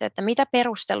sitten kysytty, että mitä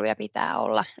perusteluja pitää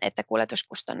olla, että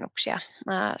kuljetuskustannuksia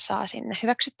saa sinne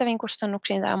hyväksyttäviin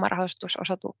kustannuksiin tai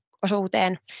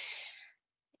omarahoitusosuuteen.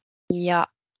 Ja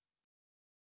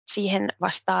siihen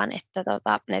vastaan, että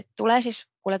ne tulee siis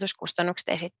kuljetuskustannukset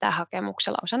esittää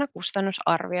hakemuksella osana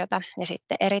kustannusarviota ja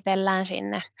sitten eritellään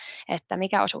sinne, että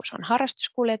mikä osuus on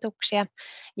harrastuskuljetuksia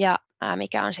ja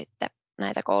mikä on sitten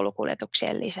näitä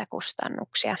koulukuljetuksien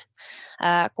lisäkustannuksia.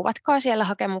 Kuvatkaa siellä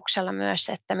hakemuksella myös,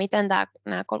 että miten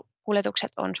nämä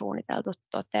kuljetukset on suunniteltu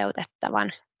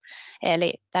toteutettavan.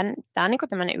 Eli tämä on niin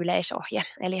tämmöinen yleisohje.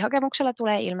 Eli hakemuksella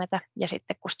tulee ilmetä ja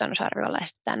sitten kustannusarviolla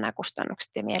esitetään nämä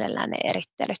kustannukset ja mielellään ne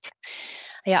erittelyt.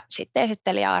 Ja sitten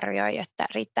esittelijä arvioi, että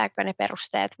riittääkö ne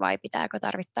perusteet vai pitääkö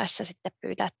tarvittaessa sitten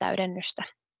pyytää täydennystä,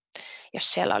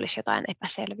 jos siellä olisi jotain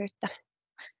epäselvyyttä.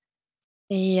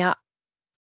 Ja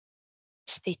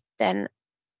sitten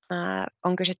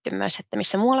on kysytty myös, että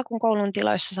missä muualla kuin koulun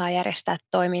tiloissa saa järjestää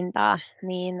toimintaa,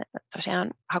 niin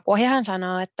tosiaan hakuohjehan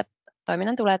sanoo, että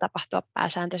toiminnan tulee tapahtua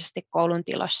pääsääntöisesti koulun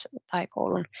tiloissa tai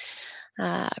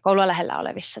koulua lähellä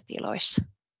olevissa tiloissa.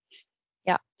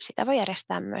 Ja sitä voi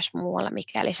järjestää myös muualla,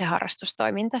 mikäli se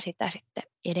harrastustoiminta sitä sitten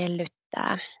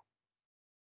edellyttää.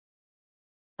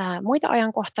 Muita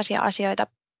ajankohtaisia asioita,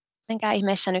 menkää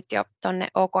ihmeessä nyt jo tuonne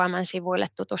OKM:n sivuille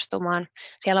tutustumaan.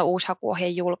 Siellä on uusi hakuohje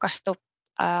julkaistu.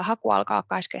 Haku alkaa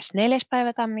 24.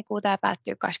 päivä tammikuuta ja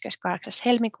päättyy 28.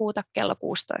 helmikuuta kello 16.15.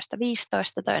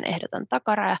 Toi on ehdoton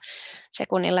takaraja.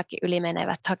 Sekunnillakin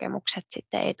ylimenevät hakemukset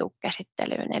sitten ei tule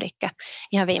käsittelyyn. Eli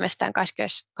ihan viimeistään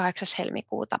 28.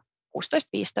 helmikuuta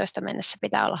 16.15 mennessä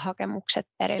pitää olla hakemukset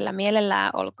perillä.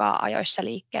 Mielellään olkaa ajoissa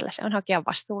liikkeellä. Se on hakijan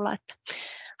vastuulla, että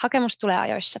hakemus tulee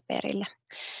ajoissa perille.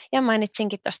 Ja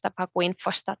mainitsinkin tuosta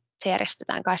hakuinfosta, se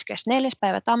järjestetään 24.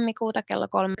 päivä tammikuuta kello 13-14.30.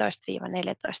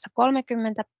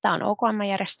 Tämä on OKM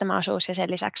järjestämä osuus ja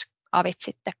sen lisäksi avit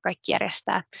sitten kaikki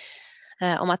järjestää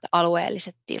omat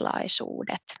alueelliset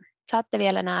tilaisuudet. Saatte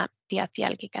vielä nämä tiedot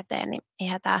jälkikäteen, niin ei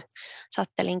hätää,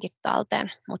 saatte linkit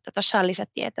talteen, mutta tuossa on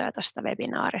lisätietoja tuosta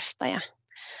webinaarista ja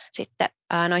sitten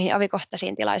noihin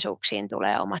avikohtaisiin tilaisuuksiin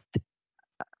tulee omat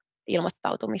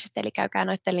ilmoittautumiset, eli käykää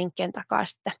noiden linkkien takaa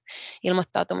sitten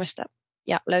ilmoittautumista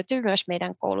ja löytyy myös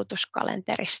meidän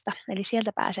koulutuskalenterista, eli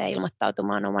sieltä pääsee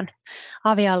ilmoittautumaan oman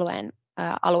avialueen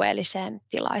alueelliseen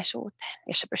tilaisuuteen,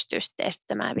 jossa pystyy sitten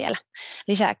esittämään vielä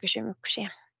lisää kysymyksiä.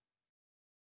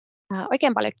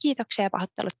 Oikein paljon kiitoksia ja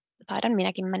pahoittelut. Taidan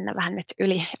minäkin mennä vähän nyt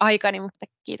yli aikani, mutta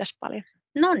kiitos paljon.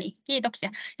 No niin, kiitoksia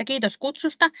ja kiitos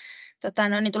kutsusta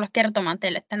tulla kertomaan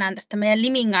teille tänään tästä meidän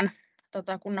Limingan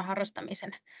kunnan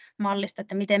harrastamisen mallista,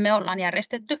 että miten me ollaan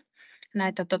järjestetty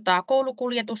näitä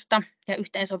koulukuljetusta ja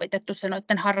yhteensovitettu se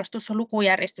noiden harrastus- ja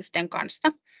lukujärjestysten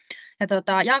kanssa. Ja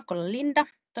Jaakkola Linda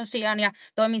tosiaan ja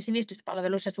toimin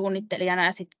sivistyspalveluissa suunnittelijana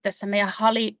ja sitten tässä meidän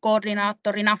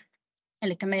HaLi-koordinaattorina,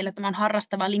 eli meillä tämä on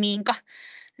harrastava Liminga,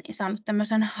 niin saanut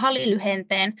tämmöisen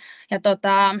HaLi-lyhenteen. Ja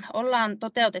ollaan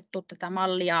toteutettu tätä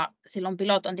mallia silloin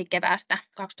pilotointikeväästä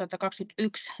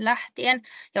 2021 lähtien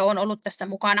ja olen ollut tässä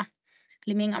mukana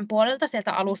Limingan puolelta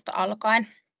sieltä alusta alkaen.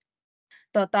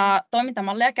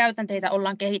 Toimintamalleja ja käytänteitä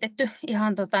ollaan kehitetty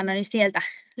ihan sieltä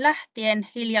lähtien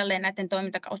hiljalleen näiden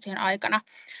toimintakausien aikana.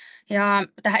 Ja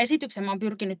tähän esitykseen olen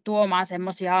pyrkinyt tuomaan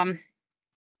semmoisia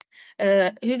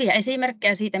hyviä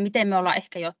esimerkkejä siitä, miten me ollaan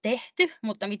ehkä jo tehty,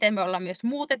 mutta miten me ollaan myös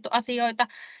muutettu asioita.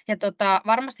 Ja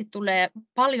varmasti tulee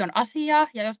paljon asiaa,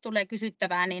 ja jos tulee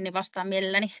kysyttävää, niin vastaan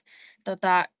mielelläni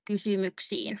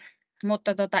kysymyksiin.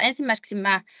 Mutta ensimmäiseksi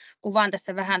mä kuvaan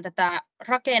tässä vähän tätä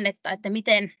rakennetta, että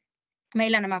miten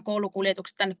meillä nämä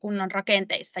koulukuljetukset tänne kunnan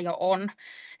rakenteissa jo on.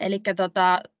 Eli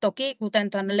toki, kuten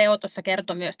Leo tuossa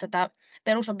kertoi myös, tätä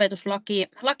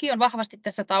perusopetuslaki on vahvasti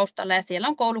tässä taustalla ja siellä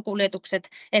on koulukuljetukset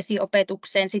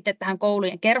esiopetukseen, sitten tähän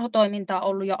koulujen kerhotoimintaan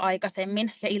ollut jo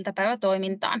aikaisemmin ja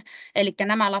iltapäivätoimintaan. Eli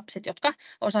nämä lapset, jotka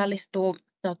osallistuu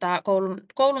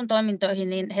koulun toimintoihin,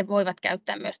 niin he voivat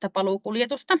käyttää myös sitä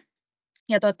paluukuljetusta.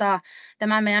 Ja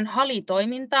tämä meidän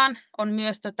HaLi-toimintaan on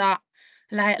myös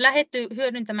lähdetty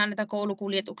hyödyntämään näitä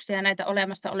koulukuljetuksia ja näitä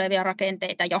olemassa olevia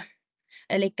rakenteita jo.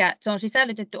 Eli se on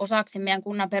sisällytetty osaksi meidän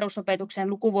kunnan perusopetuksen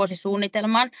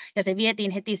lukuvuosisuunnitelmaan ja se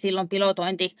vietiin heti silloin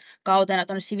pilotointikautena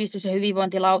tuonne sivistys- ja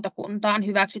hyvinvointilautakuntaan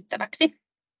hyväksyttäväksi.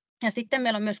 Ja sitten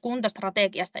meillä on myös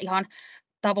kuntastrategiasta ihan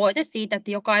tavoite siitä,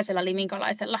 että jokaisella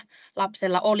liminkalaisella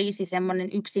lapsella olisi semmoinen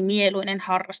yksi mieluinen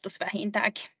harrastus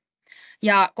vähintäänkin.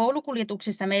 Ja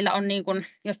koulukuljetuksissa meillä on, niin kun,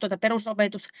 jos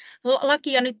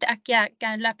perusopetuslakia nyt äkkiä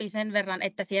käyn läpi sen verran,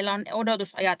 että siellä on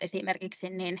odotusajat esimerkiksi,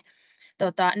 niin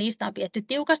niistä on pidetty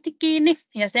tiukasti kiinni.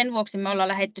 Ja sen vuoksi me ollaan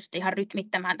lähdetty ihan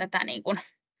rytmittämään tätä niin kun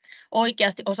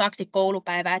oikeasti osaksi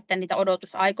koulupäivää, että niitä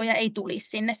odotusaikoja ei tulisi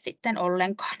sinne sitten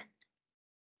ollenkaan.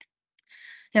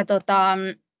 Ja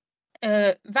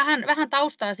vähän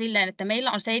taustaa silleen, että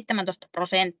meillä on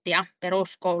 17%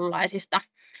 peruskoululaisista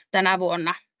tänä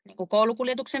vuonna niin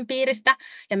koulukuljetuksen piiristä,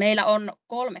 ja meillä on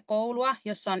 3 koulua,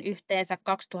 jossa on yhteensä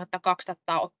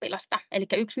 2200 oppilasta. Eli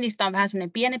yksi niistä on vähän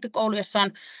semmoinen pienempi koulu, jossa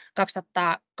on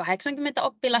 280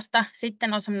 oppilasta,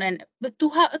 sitten on semmoinen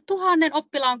 1000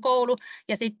 oppilaan koulu,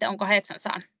 ja sitten on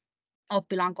 800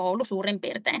 oppilaan koulu suurin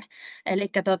piirtein.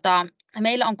 Eli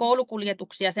meillä on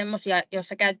koulukuljetuksia semmoisia,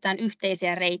 joissa käytetään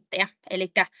yhteisiä reittejä,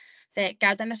 eli se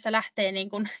käytännössä lähtee niin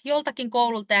kuin joltakin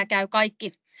koululta ja käy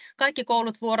kaikki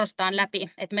koulut vuorostaan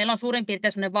läpi. Et meillä on suurin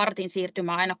piirtein semmoinen vartin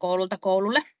siirtymä aina koululta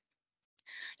koululle.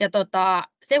 Ja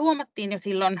se huomattiin jo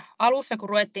silloin alussa, kun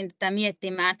ruvettiin tätä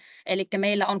miettimään. Eli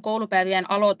meillä on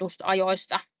koulupäivien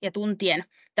aloitusajoissa ja tuntien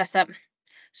tässä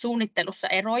suunnittelussa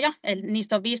eroja, eli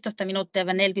niistä on 15 minuuttia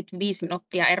ja 45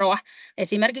 minuuttia eroa.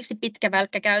 Esimerkiksi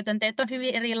pitkävälkkäkäytänteet on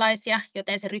hyvin erilaisia,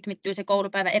 joten se rytmittyy se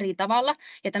koulupäivä eri tavalla.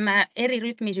 Ja tämä eri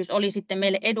rytmisyys oli sitten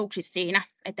meille eduksi siinä,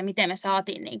 että miten me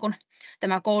saatiin niin kuin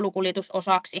tämä koulukuljetus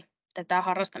osaksi tätä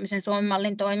Harrastamisen Suomen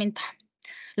mallin toimintaa.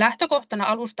 Lähtökohtana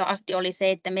alusta asti oli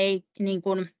se, että me ei niin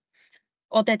kuin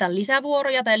oteta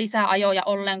lisävuoroja tai lisäajoja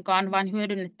ollenkaan, vaan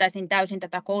hyödynnettäisiin täysin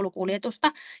tätä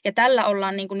koulukuljetusta. Ja tällä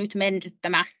ollaan niin kuin nyt mennyt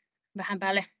tämä vähän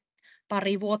päälle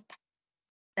pari vuotta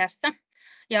tässä.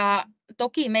 Ja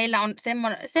toki meillä on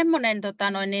semmoinen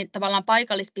tavallaan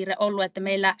paikallispiirre ollut, että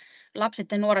meillä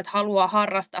lapset ja nuoret haluaa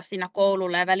harrastaa siinä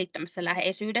koululla ja välittömässä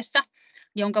läheisyydessä,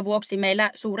 jonka vuoksi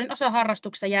meillä suurin osa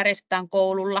harrastuksista järjestetään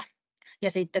koululla.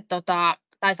 Ja sitten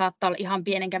tai saattaa olla ihan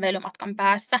pienen kävelymatkan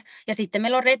päässä. Ja sitten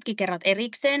meillä on retkikerrat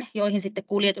erikseen, joihin sitten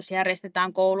kuljetus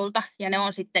järjestetään koululta, ja ne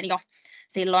on sitten jo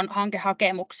silloin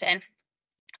hankehakemukseen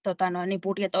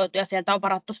budjetoitu, ja sieltä on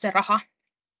varattu se raha.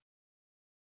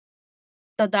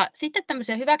 Sitten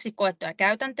tämmöisiä hyväksi koettuja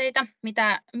käytänteitä,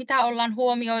 mitä ollaan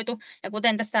huomioitu. Ja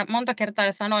kuten tässä monta kertaa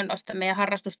jo sanoin noista meidän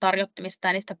harrastustarjottimista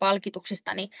ja niistä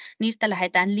palkituksista, niin niistä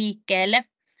lähdetään liikkeelle.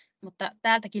 Mutta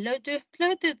täältäkin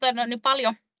löytyy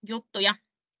paljon juttuja.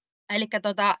 Eli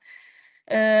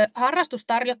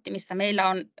harrastustarjottimissa meillä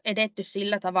on edetty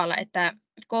sillä tavalla, että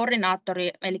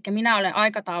koordinaattori, eli minä olen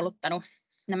aikatauluttanut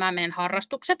nämä meidän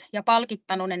harrastukset ja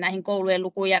palkittanut ne näihin koulujen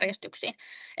lukujärjestyksiin.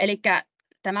 Eli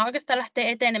tämä oikeastaan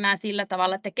lähtee etenemään sillä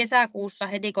tavalla, että kesäkuussa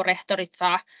heti kun rehtorit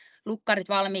saa lukkarit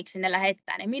valmiiksi, ne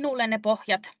lähettää ne minulle ne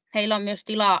pohjat. Heillä on myös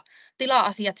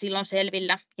tila-asiat silloin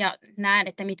selvillä ja näen,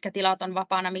 että mitkä tilat on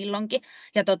vapaana milloinkin.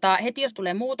 Ja heti jos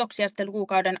tulee muutoksia sitten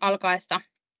lukukauden alkaessa,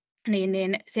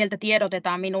 niin sieltä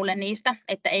tiedotetaan minulle niistä,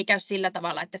 että ei käy sillä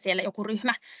tavalla, että siellä joku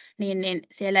ryhmä, niin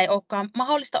siellä ei olekaan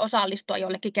mahdollista osallistua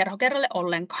jollekin kerhokerralle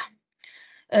ollenkaan.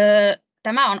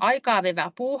 Tämä on aikaa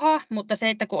vievää puuhaa, mutta se,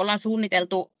 että kun ollaan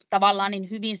suunniteltu tavallaan niin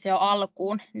hyvin se jo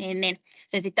alkuun, niin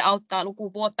se sitten auttaa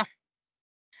lukuvuotta.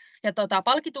 Ja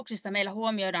palkituksissa meillä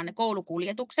huomioidaan ne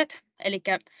koulukuljetukset, eli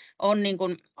on niin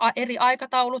kuin eri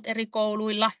aikataulut eri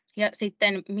kouluilla ja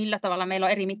sitten millä tavalla meillä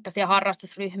on eri mittaisia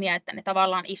harrastusryhmiä, että ne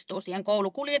tavallaan istuu siihen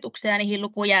koulukuljetukseen ja niihin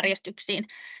lukujärjestyksiin,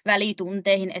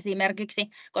 välitunteihin esimerkiksi,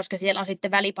 koska siellä on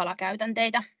sitten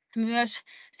välipalakäytänteitä myös.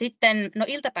 Sitten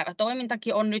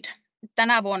iltapäivätoimintakin on nyt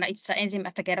tänä vuonna itse asiassa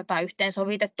ensimmäistä kertaa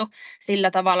yhteensovitettu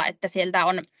sillä tavalla, että sieltä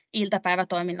on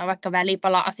iltapäivätoiminnan vaikka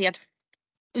välipala-asiat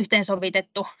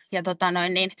yhteensovitettu ja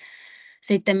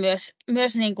sitten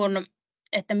myös niin kuin,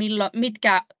 että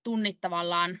mitkä tunnit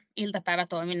tavallaan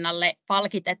iltapäivätoiminnalle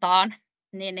palkitetaan,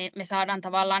 niin me saadaan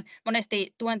tavallaan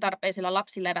monesti tuen tarpeisilla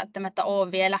lapsilla ei välttämättä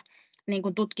ole vielä niin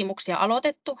kuin tutkimuksia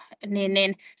aloitettu,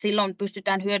 niin silloin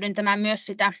pystytään hyödyntämään myös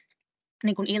sitä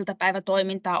niin kuin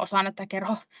iltapäivätoimintaa osana tätä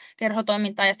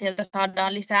kerhotoimintaa ja sieltä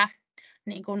saadaan lisää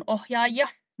niin kuin ohjaajia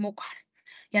mukaan.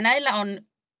 Ja näillä on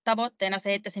tavoitteena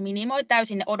se, että se minimoi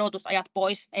täysin ne odotusajat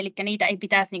pois, eli niitä ei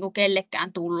pitäisi niin kuin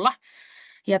kellekään tulla.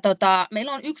 Ja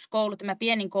meillä on yksi koulu, tämä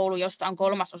pienin koulu, jossa on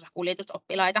 1/3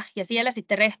 kuljetusoppilaita, ja siellä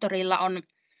sitten rehtorilla on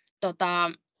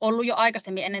ollut jo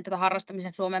aikaisemmin ennen tätä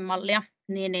Harrastamisen Suomen mallia,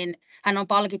 niin hän on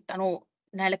palkittanut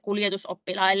näille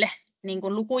kuljetusoppilaille niin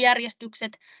kuin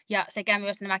lukujärjestykset ja sekä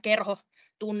myös nämä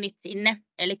kerhotunnit sinne.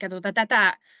 Eli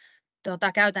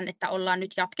tätä käytännettä ollaan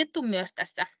nyt jatkettu myös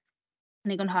tässä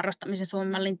niin kuin Harrastamisen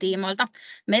Suomen mallin tiimoilta.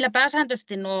 Meillä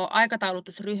pääsääntöisesti nuo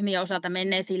aikataulutusryhmien osalta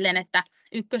menee silleen, että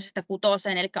 1-6,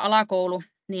 eli alakoulu,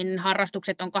 niin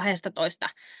harrastukset on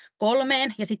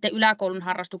 12-3 ja sitten yläkoulun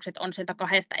harrastukset on sieltä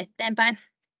 2 eteenpäin.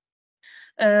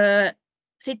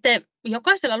 Sitten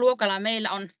jokaisella luokalla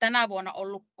meillä on tänä vuonna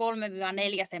ollut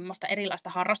 3-4 semmoista erilaista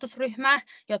harrastusryhmää,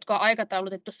 jotka on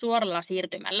aikataulutettu suoralla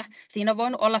siirtymällä. Siinä on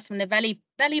voinut olla semmoinen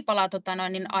välipala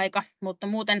aika, mutta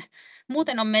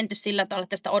muuten on menty sillä tavalla,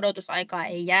 että sitä odotusaikaa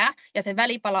ei jää. Ja se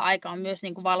välipala-aika on myös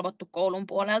niin kuin valvottu koulun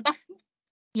puolelta.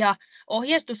 Ja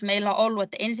ohjeistus meillä on ollut,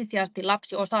 että ensisijaisesti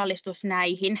lapsi osallistuisi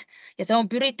näihin. Ja se on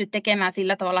pyritty tekemään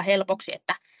sillä tavalla helpoksi,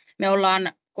 että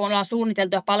kun ollaan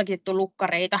suunniteltu ja palkittu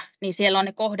lukkareita, niin siellä on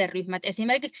ne kohderyhmät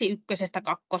esimerkiksi 1-2,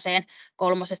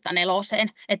 3-4,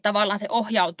 että tavallaan se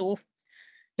ohjautuu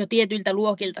jo tietyiltä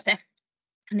luokilta se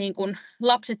niin kun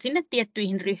lapset sinne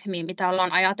tiettyihin ryhmiin, mitä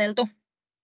ollaan ajateltu.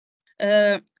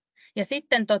 Ja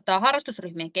sitten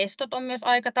harrastusryhmien kestot on myös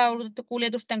aikataulutettu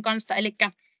kuljetusten kanssa, eli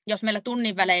jos meillä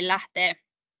tunnin välein lähtee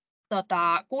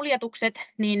kuljetukset,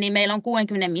 niin meillä on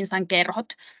 60 minsan kerhot.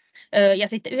 Ja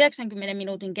sitten 90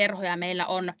 minuutin kerhoja meillä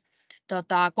on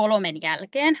 3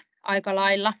 jälkeen aika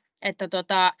lailla, että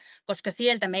koska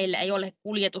sieltä meillä ei ole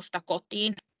kuljetusta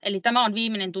kotiin. Eli tämä on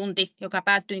viimeinen tunti, joka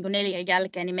päättyy niin kuin 4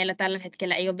 jälkeen, niin meillä tällä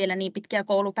hetkellä ei ole vielä niin pitkiä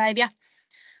koulupäiviä.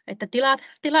 Että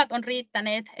tilat on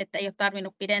riittäneet, että ei ole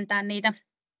tarvinnut pidentää niitä.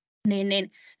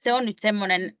 Niin se on nyt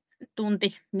semmoinen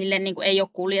tunti, mille niin kuin ei ole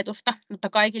kuljetusta, mutta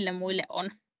kaikille muille on.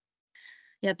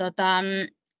 Ja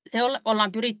se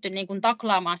ollaan pyritty niin kuin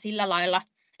taklaamaan sillä lailla,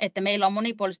 että meillä on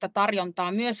monipuolista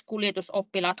tarjontaa myös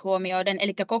kuljetusoppilaat huomioiden,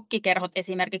 eli kokkikerhot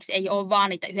esimerkiksi ei ole vaan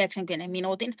niitä 90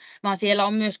 minuutin, vaan siellä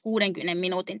on myös 60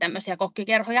 minuutin tämmöisiä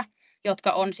kokkikerhoja,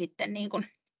 jotka on sitten niin kuin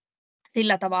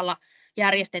sillä tavalla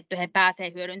järjestetty, he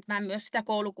pääsee hyödyntämään myös sitä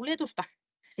koulukuljetusta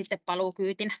sitten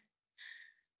paluukyytinä.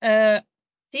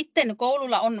 Sitten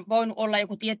koululla on voinut olla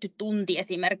joku tietty tunti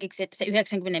esimerkiksi, että se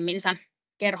 90 minsan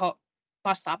kerho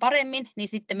passaa paremmin, niin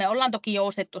sitten me ollaan toki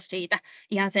joustettu siitä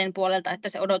ihan sen puolelta, että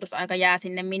se odotusaika jää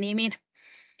sinne minimiin.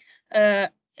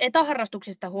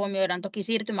 etäharrastuksista huomioidaan toki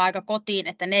siirtymäaika kotiin,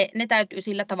 että ne täytyy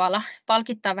sillä tavalla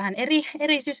palkittaa vähän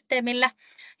eri systeemillä.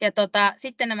 Ja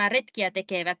sitten nämä retkiä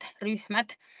tekevät ryhmät,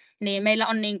 niin meillä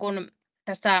on niin kuin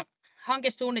tässä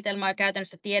hankesuunnitelma ja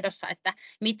käytännössä tiedossa, että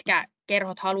mitkä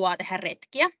kerhot haluaa tehdä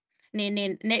retkiä,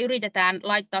 niin ne yritetään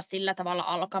laittaa sillä tavalla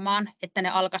alkamaan, että ne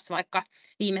alkaisi vaikka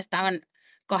viimeistään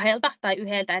 2 tai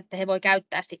 1, että he voi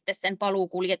käyttää sitten sen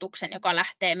paluukuljetuksen, joka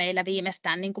lähtee meillä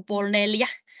viimeistään niin kuin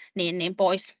 3:30 niin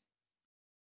pois.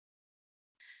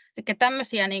 Eli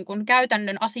tämmöisiä niin kuin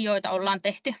käytännön asioita ollaan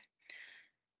tehty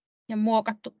ja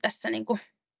muokattu tässä. Niin kuin.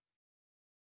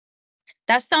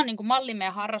 Tässä on niin kuin malli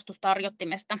meidän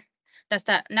harrastustarjottimesta.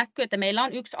 Tässä näkyy, että meillä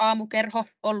on 1 aamukerho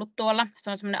ollut tuolla.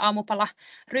 Se on semmoinen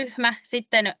aamupalaryhmä.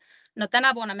 Sitten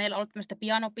tänä vuonna meillä on ollut tämmöistä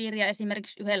pianopiiriä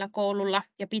esimerkiksi 1 koululla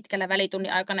ja pitkällä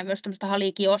välitunnin aikana myös tämmöistä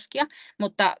HaLi-kioskia,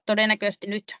 mutta todennäköisesti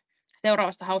nyt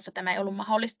seuraavassa haussa tämä ei ollut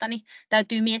mahdollista, niin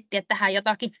täytyy miettiä tähän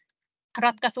jotakin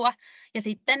ratkaisua. Ja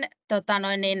sitten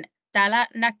täällä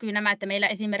näkyy nämä, että meillä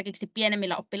esimerkiksi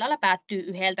pienemmillä oppilailla päättyy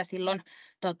 1 silloin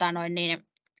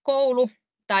koulu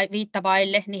tai 5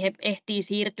 vaille, niin he ehtii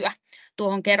siirtyä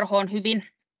tuohon kerhoon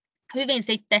hyvin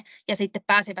sitten, ja sitten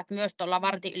pääsevät myös tuolla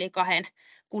 1:15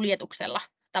 kuljetuksella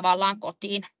tavallaan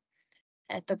kotiin.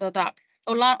 Että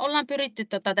ollaan pyritty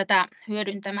tätä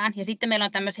hyödyntämään. Ja sitten meillä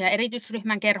on tämmöisiä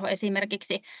erityisryhmän kerho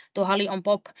esimerkiksi, tuo HaLi on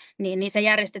Pop, niin se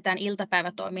järjestetään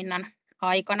iltapäivätoiminnan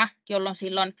aikana, jolloin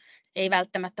silloin ei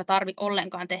välttämättä tarvitse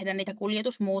ollenkaan tehdä niitä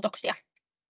kuljetusmuutoksia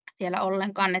siellä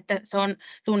ollenkaan, että se on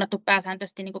suunnattu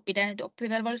pääsääntöisesti niin kuin pidennetyn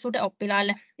oppivelvollisuuden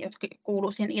oppilaille, jotka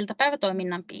kuuluu siihen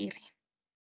iltapäivätoiminnan piiriin.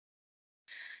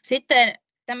 Sitten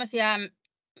tämmöisiä,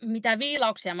 mitä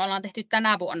viilauksia me ollaan tehty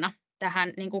tänä vuonna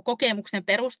tähän niin kuin kokemuksen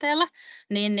perusteella,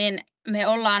 niin me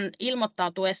ollaan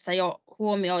ilmoittautuessa jo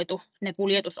huomioitu ne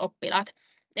kuljetusoppilaat.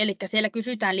 Eli siellä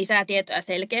kysytään lisää tietoja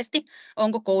selkeästi,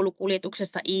 onko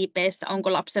koulukuljetuksessa IP:ssä,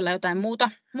 onko lapsella jotain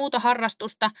muuta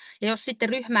harrastusta. Ja jos sitten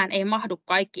ryhmään ei mahdu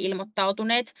kaikki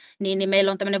ilmoittautuneet, niin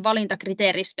meillä on tämmöinen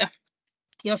valintakriteeristö,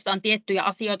 jossa on tiettyjä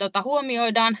asioita, joita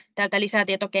huomioidaan täältä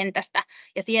lisätietokentästä,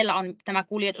 ja siellä on tämä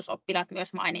kuljetusoppilaat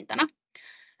myös mainintana.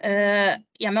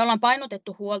 Ja me ollaan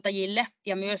painotettu huoltajille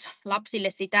ja myös lapsille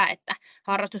sitä, että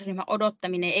harrastusryhmän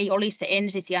odottaminen ei olisi se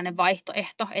ensisijainen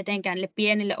vaihtoehto, etenkään niille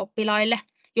pienille oppilaille,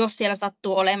 jos siellä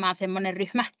sattuu olemaan sellainen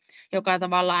ryhmä, joka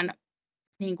tavallaan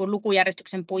niin kuin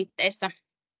lukujärjestyksen puitteissa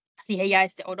siihen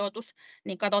jäisi se odotus,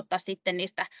 niin katsottaisiin sitten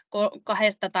niistä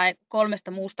 2 tai 3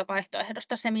 muusta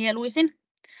vaihtoehdosta se mieluisin.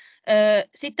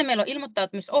 Sitten meillä on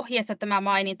ilmoittautumisohjeessa tämä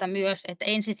maininta myös, että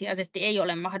ensisijaisesti ei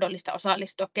ole mahdollista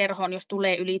osallistua kerhoon, jos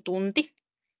tulee yli tunti.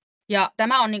 Ja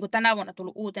tämä on niin kuin tänä vuonna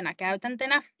tullut uutena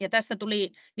käytäntönä, ja tässä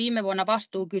tuli viime vuonna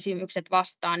vastuukysymykset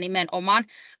vastaan nimenomaan,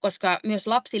 koska myös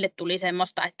lapsille tuli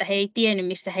semmoista, että he ei tiennyt,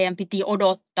 missä heidän piti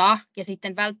odottaa, ja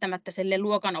sitten välttämättä sille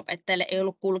luokanopettajalle ei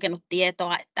ollut kulkenut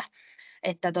tietoa,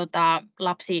 että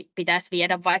lapsi pitäisi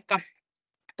viedä vaikka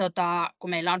kun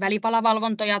meillä on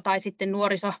välipalavalvontoja tai sitten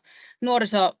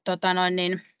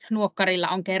nuokkarilla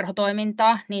on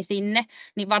kerhotoimintaa, niin sinne,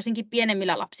 niin varsinkin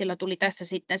pienemmillä lapsilla tuli tässä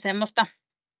sitten semmoista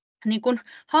niin kuin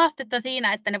haastetta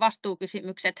siinä, että ne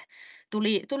vastuukysymykset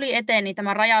tuli eteen, niin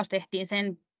tämä rajaus tehtiin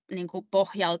sen niin kuin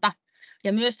pohjalta.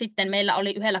 Ja myös sitten meillä oli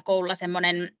 1 koululla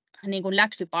semmoinen niin kuin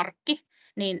läksyparkki,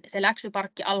 niin se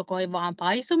läksyparkki alkoi vaan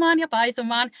paisumaan,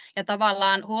 ja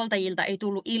tavallaan huoltajilta ei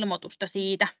tullut ilmoitusta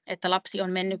siitä, että lapsi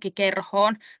on mennytkin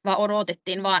kerhoon, vaan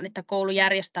odotettiin vaan, että koulu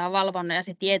järjestää valvonnan, ja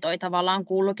se tieto ei tavallaan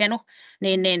kulkenut,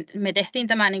 niin me tehtiin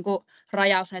tämä niin kuin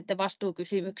rajaus näiden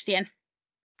vastuukysymyksien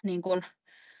niin kuin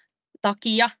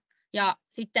takia. Ja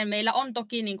sitten meillä on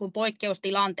toki niin kuin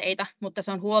poikkeustilanteita, mutta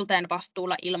se on huoltajan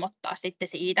vastuulla ilmoittaa sitten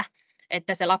siitä,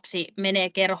 että se lapsi menee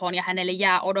kerhoon ja hänelle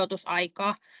jää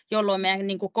odotusaikaa, jolloin meidän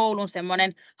niin kuin koulun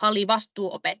semmoinen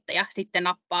HaLi-vastuuopettaja sitten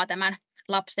nappaa tämän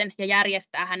lapsen ja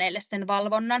järjestää hänelle sen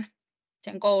valvonnan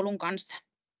sen koulun kanssa.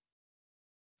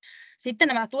 Sitten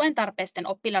nämä tuen tarpeisten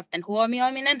oppilaiden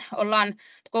huomioiminen ollaan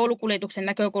koulukuljetuksen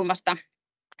näkökulmasta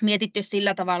mietitty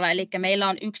sillä tavalla, eli meillä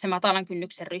on 1 matalan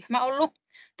kynnyksen ryhmä ollut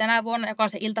tänä vuonna, joka on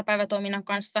se iltapäivätoiminnan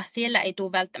kanssa. Siellä ei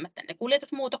tule välttämättä ne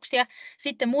kuljetusmuutoksia.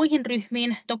 Sitten muihin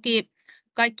ryhmiin toki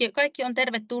kaikki on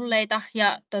tervetulleita,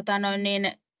 ja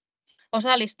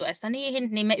osallistuessa niihin,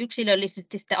 niin me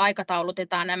yksilöllisesti sitten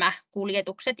aikataulutetaan nämä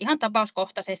kuljetukset ihan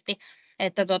tapauskohtaisesti,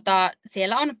 että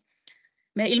siellä on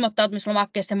me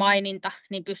ilmoittautumislomakkeessa maininta,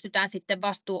 niin pystytään sitten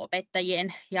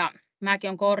vastuuopettajien ja mäkin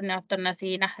olen koordinaattorina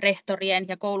siinä rehtorien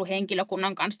ja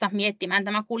kouluhenkilökunnan kanssa miettimään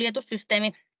tämä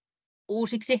kuljetussysteemi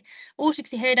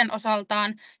uusiksi heidän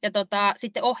osaltaan. Ja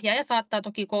sitten ohjaaja saattaa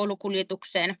toki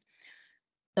koulukuljetukseen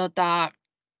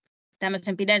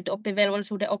tämmöisen pidennetty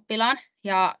oppivelvollisuuden oppilaan.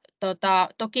 Ja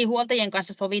toki huoltajien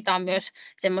kanssa sovitaan myös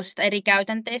semmoisista eri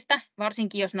käytänteistä,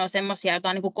 varsinkin jos ne on semmoisia, joita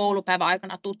on niin kuin koulupäivän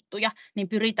aikana tuttuja, niin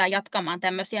pyritään jatkamaan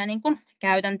tämmöisiä niin kuin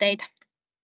käytänteitä.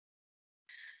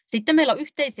 Sitten meillä on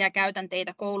yhteisiä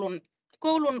käytänteitä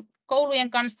koulujen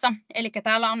kanssa, eli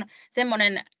täällä on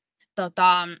semmoinen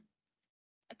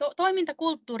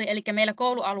toimintakulttuuri, eli meillä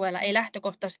koulualueella ei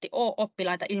lähtökohtaisesti ole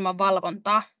oppilaita ilman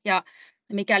valvontaa, ja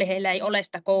mikäli heillä ei ole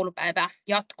sitä koulupäivää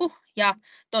jatku, ja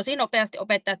tosi nopeasti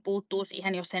opettajat puuttuu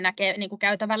siihen, jos he näkee niin kuin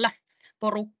käytävällä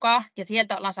porukkaa, ja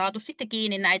sieltä ollaan saatu sitten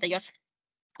kiinni näitä, jos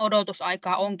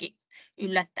odotusaikaa onkin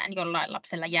yllättäen jollain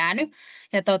lapsella jäänyt.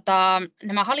 Ja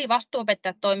nämä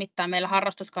HaLi-vastuuopettajat toimittaa meillä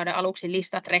harrastuskauden aluksi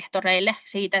listat rehtoreille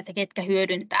siitä, että ketkä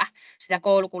hyödyntää sitä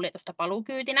koulukuljetusta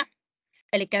paluukyytinä.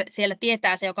 Eli siellä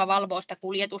tietää se, joka valvoo sitä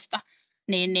kuljetusta,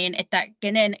 niin että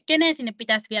kenen sinne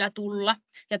pitäisi vielä tulla.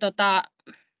 Ja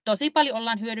tosi paljon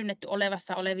ollaan hyödynnetty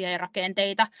olevassa olevia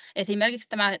rakenteita. Esimerkiksi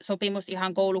tämä sopimus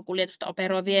ihan koulukuljetusta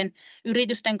operoivien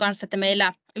yritysten kanssa, että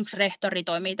meillä yksi rehtori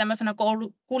toimii tämmöisenä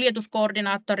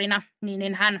kuljetuskoordinaattorina,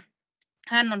 niin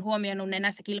hän on huomioinut ne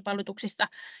näissä kilpailutuksissa.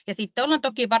 Ja sitten ollaan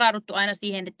toki varauduttu aina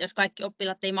siihen, että jos kaikki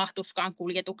oppilaat ei mahtuskaan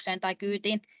kuljetukseen tai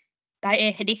kyytiin tai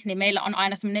ehdi, niin meillä on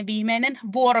aina semmoinen viimeinen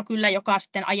vuoro kyllä, joka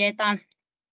sitten ajetaan.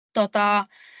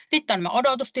 Sitten on nämä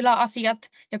odotustila-asiat,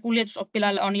 ja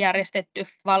kuljetusoppilaille on järjestetty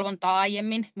valvontaa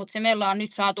aiemmin, mutta se me ollaan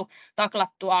nyt saatu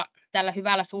taklattua tällä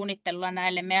hyvällä suunnittelulla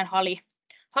näille meidän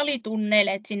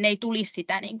HaLi-tunneille, että sinne ei tulisi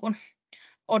sitä niin kuin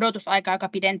odotusaikaa, joka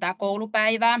pidentää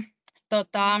koulupäivää.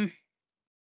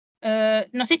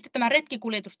 No sitten tämä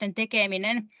retkikuljetusten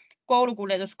tekeminen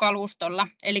koulukuljetuskalustolla,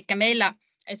 eli meillä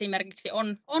esimerkiksi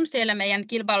on siellä meidän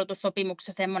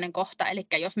kilpailutussopimuksessa semmoinen kohta, eli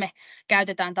jos me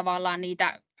käytetään tavallaan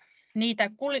niitä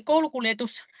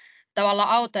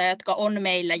koulukuljetusautoja, jotka on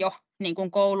meillä jo niin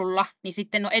kuin koululla, niin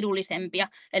sitten on edullisempia.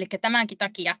 Eli tämänkin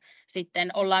takia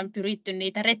sitten ollaan pyritty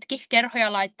niitä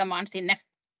retkikerhoja laittamaan sinne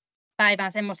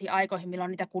päivään semmoisiin aikoihin,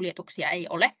 milloin niitä kuljetuksia ei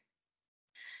ole.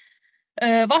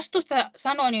 Vastuusta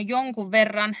sanoin jo jonkun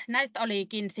verran. Näistä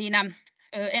olikin siinä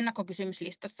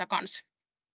ennakkokysymyslistassa kanssa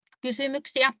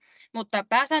kysymyksiä, mutta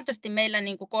pääsääntöisesti meillä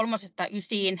niin kuin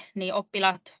 3-9 niin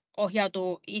oppilaat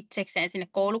ohjautuu itsekseen sinne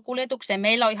koulukuljetukseen.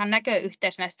 Meillä on ihan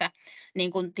näköyhteys näistä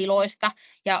niin kuin tiloista,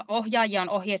 ja ohjaajia on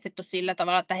ohjeistettu sillä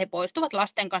tavalla, että he poistuvat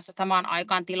lasten kanssa samaan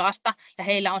aikaan tilasta, ja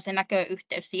heillä on se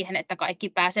näköyhteys siihen, että kaikki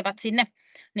pääsevät sinne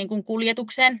niin kuin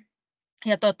kuljetukseen.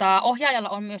 Ja ohjaajalla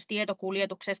on myös tieto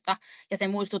kuljetuksesta, ja se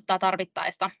muistuttaa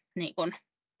tarvittaessa niin kuin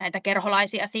näitä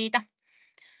kerholaisia siitä,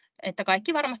 että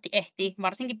kaikki varmasti ehtii,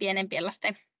 varsinkin pienempien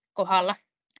lasten kohdalla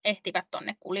ehtivät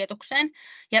tuonne kuljetukseen.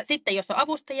 Ja sitten jos on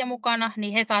avustajia mukana,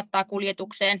 niin he saattaa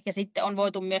kuljetukseen, ja sitten on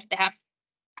voitu myös tehdä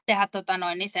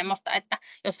semmoista, että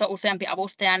jos on useampi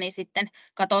avustaja, niin sitten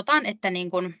katsotaan, että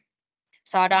niin kun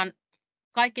saadaan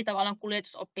kaikki tavallaan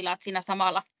kuljetusoppilaat siinä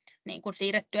samalla niin kun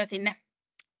siirrettyä sinne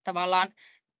tavallaan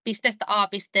pisteestä A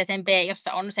pisteeseen B,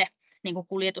 jossa on se niin kun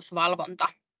kuljetusvalvonta.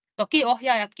 Toki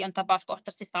ohjaajatkin on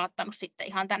tapauskohtaisesti saattanut sitten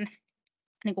ihan tänne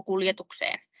niin kuin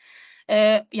kuljetukseen.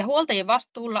 Ja huoltajien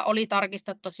vastuulla oli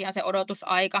tarkistaa tosiaan se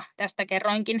odotusaika, tästä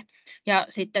kerroinkin, ja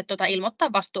sitten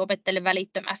ilmoittaa vastuuopettajille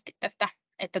välittömästi tästä,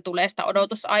 että tulee sitä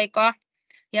odotusaikaa.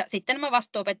 Ja sitten nämä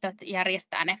vastuuopettajat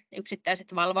järjestää ne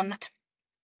yksittäiset valvonnat.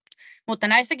 Mutta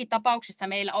näissäkin tapauksissa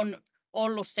meillä on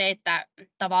ollut se, että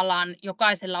tavallaan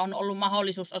jokaisella on ollut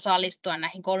mahdollisuus osallistua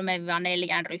näihin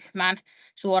 3-4 ryhmään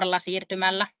suoralla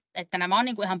siirtymällä, että nämä on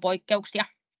niin kuin ihan poikkeuksia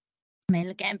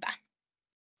melkeinpä.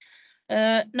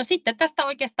 No sitten tästä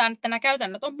oikeastaan, että nämä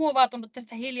käytännöt on muovautunut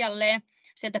tässä hiljalleen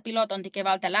sieltä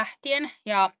pilotointikeväältä lähtien,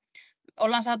 ja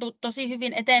ollaan saatu tosi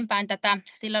hyvin eteenpäin tätä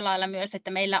sillä lailla myös,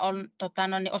 että meillä on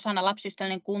osana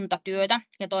lapsiystävällinen kuntatyötä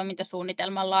ja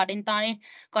toimintasuunnitelman laadintaa niin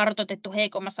kartoitettu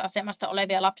heikommassa asemassa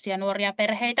olevia lapsia, nuoria ja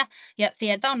perheitä, ja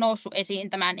sieltä on noussut esiin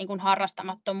tämä niin kuin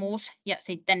harrastamattomuus, ja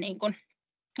sitten niin kuin,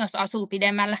 jos asuu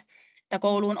pidemmällä, että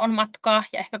kouluun on matkaa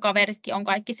ja ehkä kaveritkin on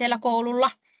kaikki siellä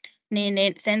koululla,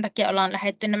 niin sen takia ollaan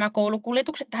lähdetty nämä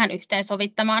koulukuljetukset tähän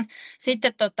yhteensovittamaan.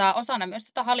 Sitten osana myös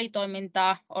tätä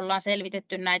HaLi-toimintaa ollaan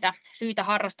selvitetty näitä syitä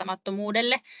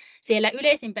harrastamattomuudelle. Siellä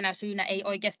yleisimpänä syynä ei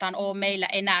oikeastaan ole meillä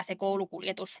enää se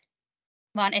koulukuljetus,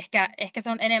 vaan ehkä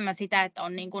se on enemmän sitä, että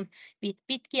on niin kuin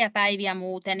pitkiä päiviä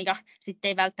muuten, ja sitten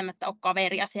ei välttämättä ole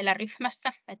kaveria siellä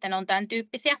ryhmässä, että ne on tämän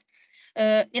tyyppisiä.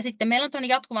 Ja sitten meillä on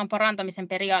jatkuvan parantamisen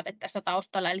periaate tässä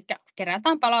taustalla, eli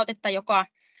kerätään palautetta joka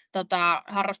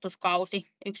harrastuskausi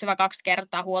 1-2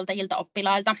 kertaa huoltajilta,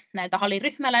 oppilailta, näiltä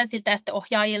HaLi-ryhmäläisiltä ja sitten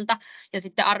ohjaajilta, ja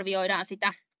sitten arvioidaan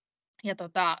sitä ja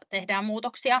tehdään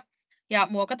muutoksia. ja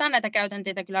muokataan näitä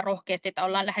käytänteitä kyllä rohkeasti, että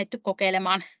ollaan lähdetty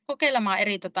kokeilemaan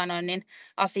eri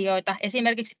asioita.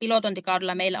 Esimerkiksi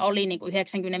pilotointikaudella meillä oli niin kuin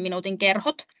 90 minuutin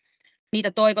kerhot.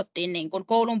 Niitä toivottiin niin kuin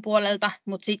koulun puolelta,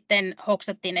 mutta sitten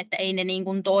hoksattiin, että ei ne niin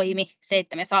kuin toimi. Se,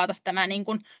 että me saataisiin tämä niin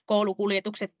kuin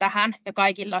koulukuljetukset tähän ja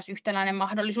kaikilla olisi yhtäläinen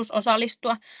mahdollisuus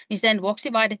osallistua, niin sen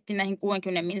vuoksi vaihdettiin näihin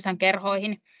 60 minsan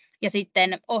kerhoihin. Ja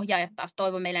sitten ohjaajat taas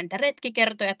toivoi meille niitä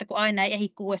retkikertoja, että kun aina ei ehdi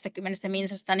 60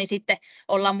 minsassa, niin sitten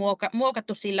ollaan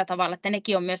muokattu sillä tavalla, että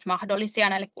nekin on myös mahdollisia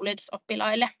näille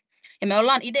kuljetusoppilaille. Ja me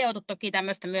ollaan ideoitu toki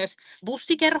tämmöistä myös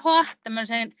bussikerhoa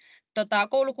tämmöiseen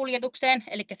koulukuljetukseen,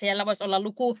 eli siellä voisi olla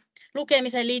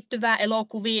lukemiseen liittyvää,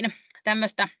 elokuviin,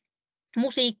 tämmöistä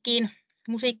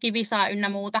musiikkivisaa ynnä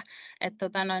muuta. Että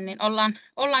niin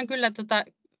ollaan kyllä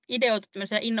ideoitu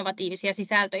tämmöisiä innovatiivisia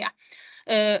sisältöjä.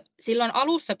 Silloin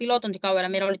alussa pilotointikaudella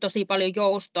meillä oli tosi paljon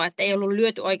joustoa, että ei ollut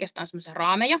lyöty oikeastaan semmoisia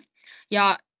raameja.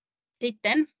 Ja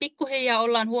sitten pikkuhiljaa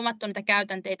ollaan huomattu niitä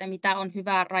käytänteitä, mitä on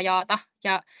hyvä rajata.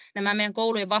 Ja nämä meidän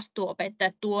koulujen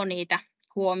vastuuopettajat tuo niitä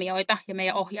huomioita ja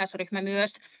meidän ohjausryhmä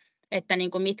myös, että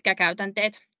niin kuin mitkä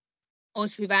käytänteet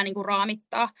olisi hyvä niin kuin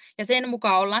raamittaa. Ja sen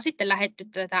mukaan ollaan sitten lähdetty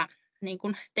niin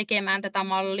kuin tekemään tätä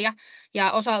mallia.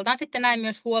 Ja osaltaan sitten näin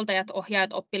myös huoltajat,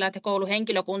 ohjaajat, oppilaat ja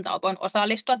kouluhenkilökunta on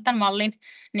osallistua tämän mallin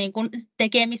niin kuin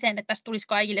tekemiseen, että tästä tulisi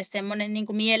kaikille semmoinen niin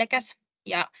kuin mielekäs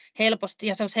ja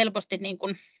se olisi helposti niin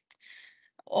kuin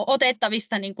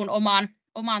otettavissa niin kuin omaan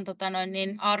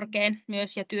arkeen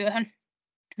myös ja työhön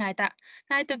näitä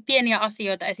pieniä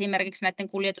asioita esimerkiksi näiden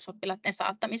kuljetusoppilaiden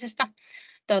saattamisesta.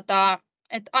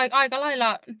 Aika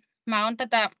lailla mä oon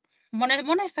tätä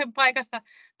monessa paikassa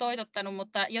toitottanut,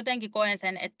 mutta jotenkin koen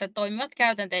sen, että toimivat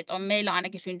käytänteet on meillä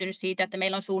ainakin syntynyt siitä, että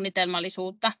meillä on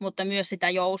suunnitelmallisuutta, mutta myös sitä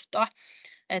joustoa,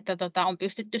 että on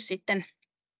pystytty sitten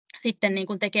niin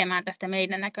kuin tekemään tästä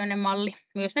meidän näköinen malli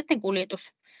myös näiden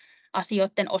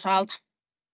kuljetusasioiden osalta.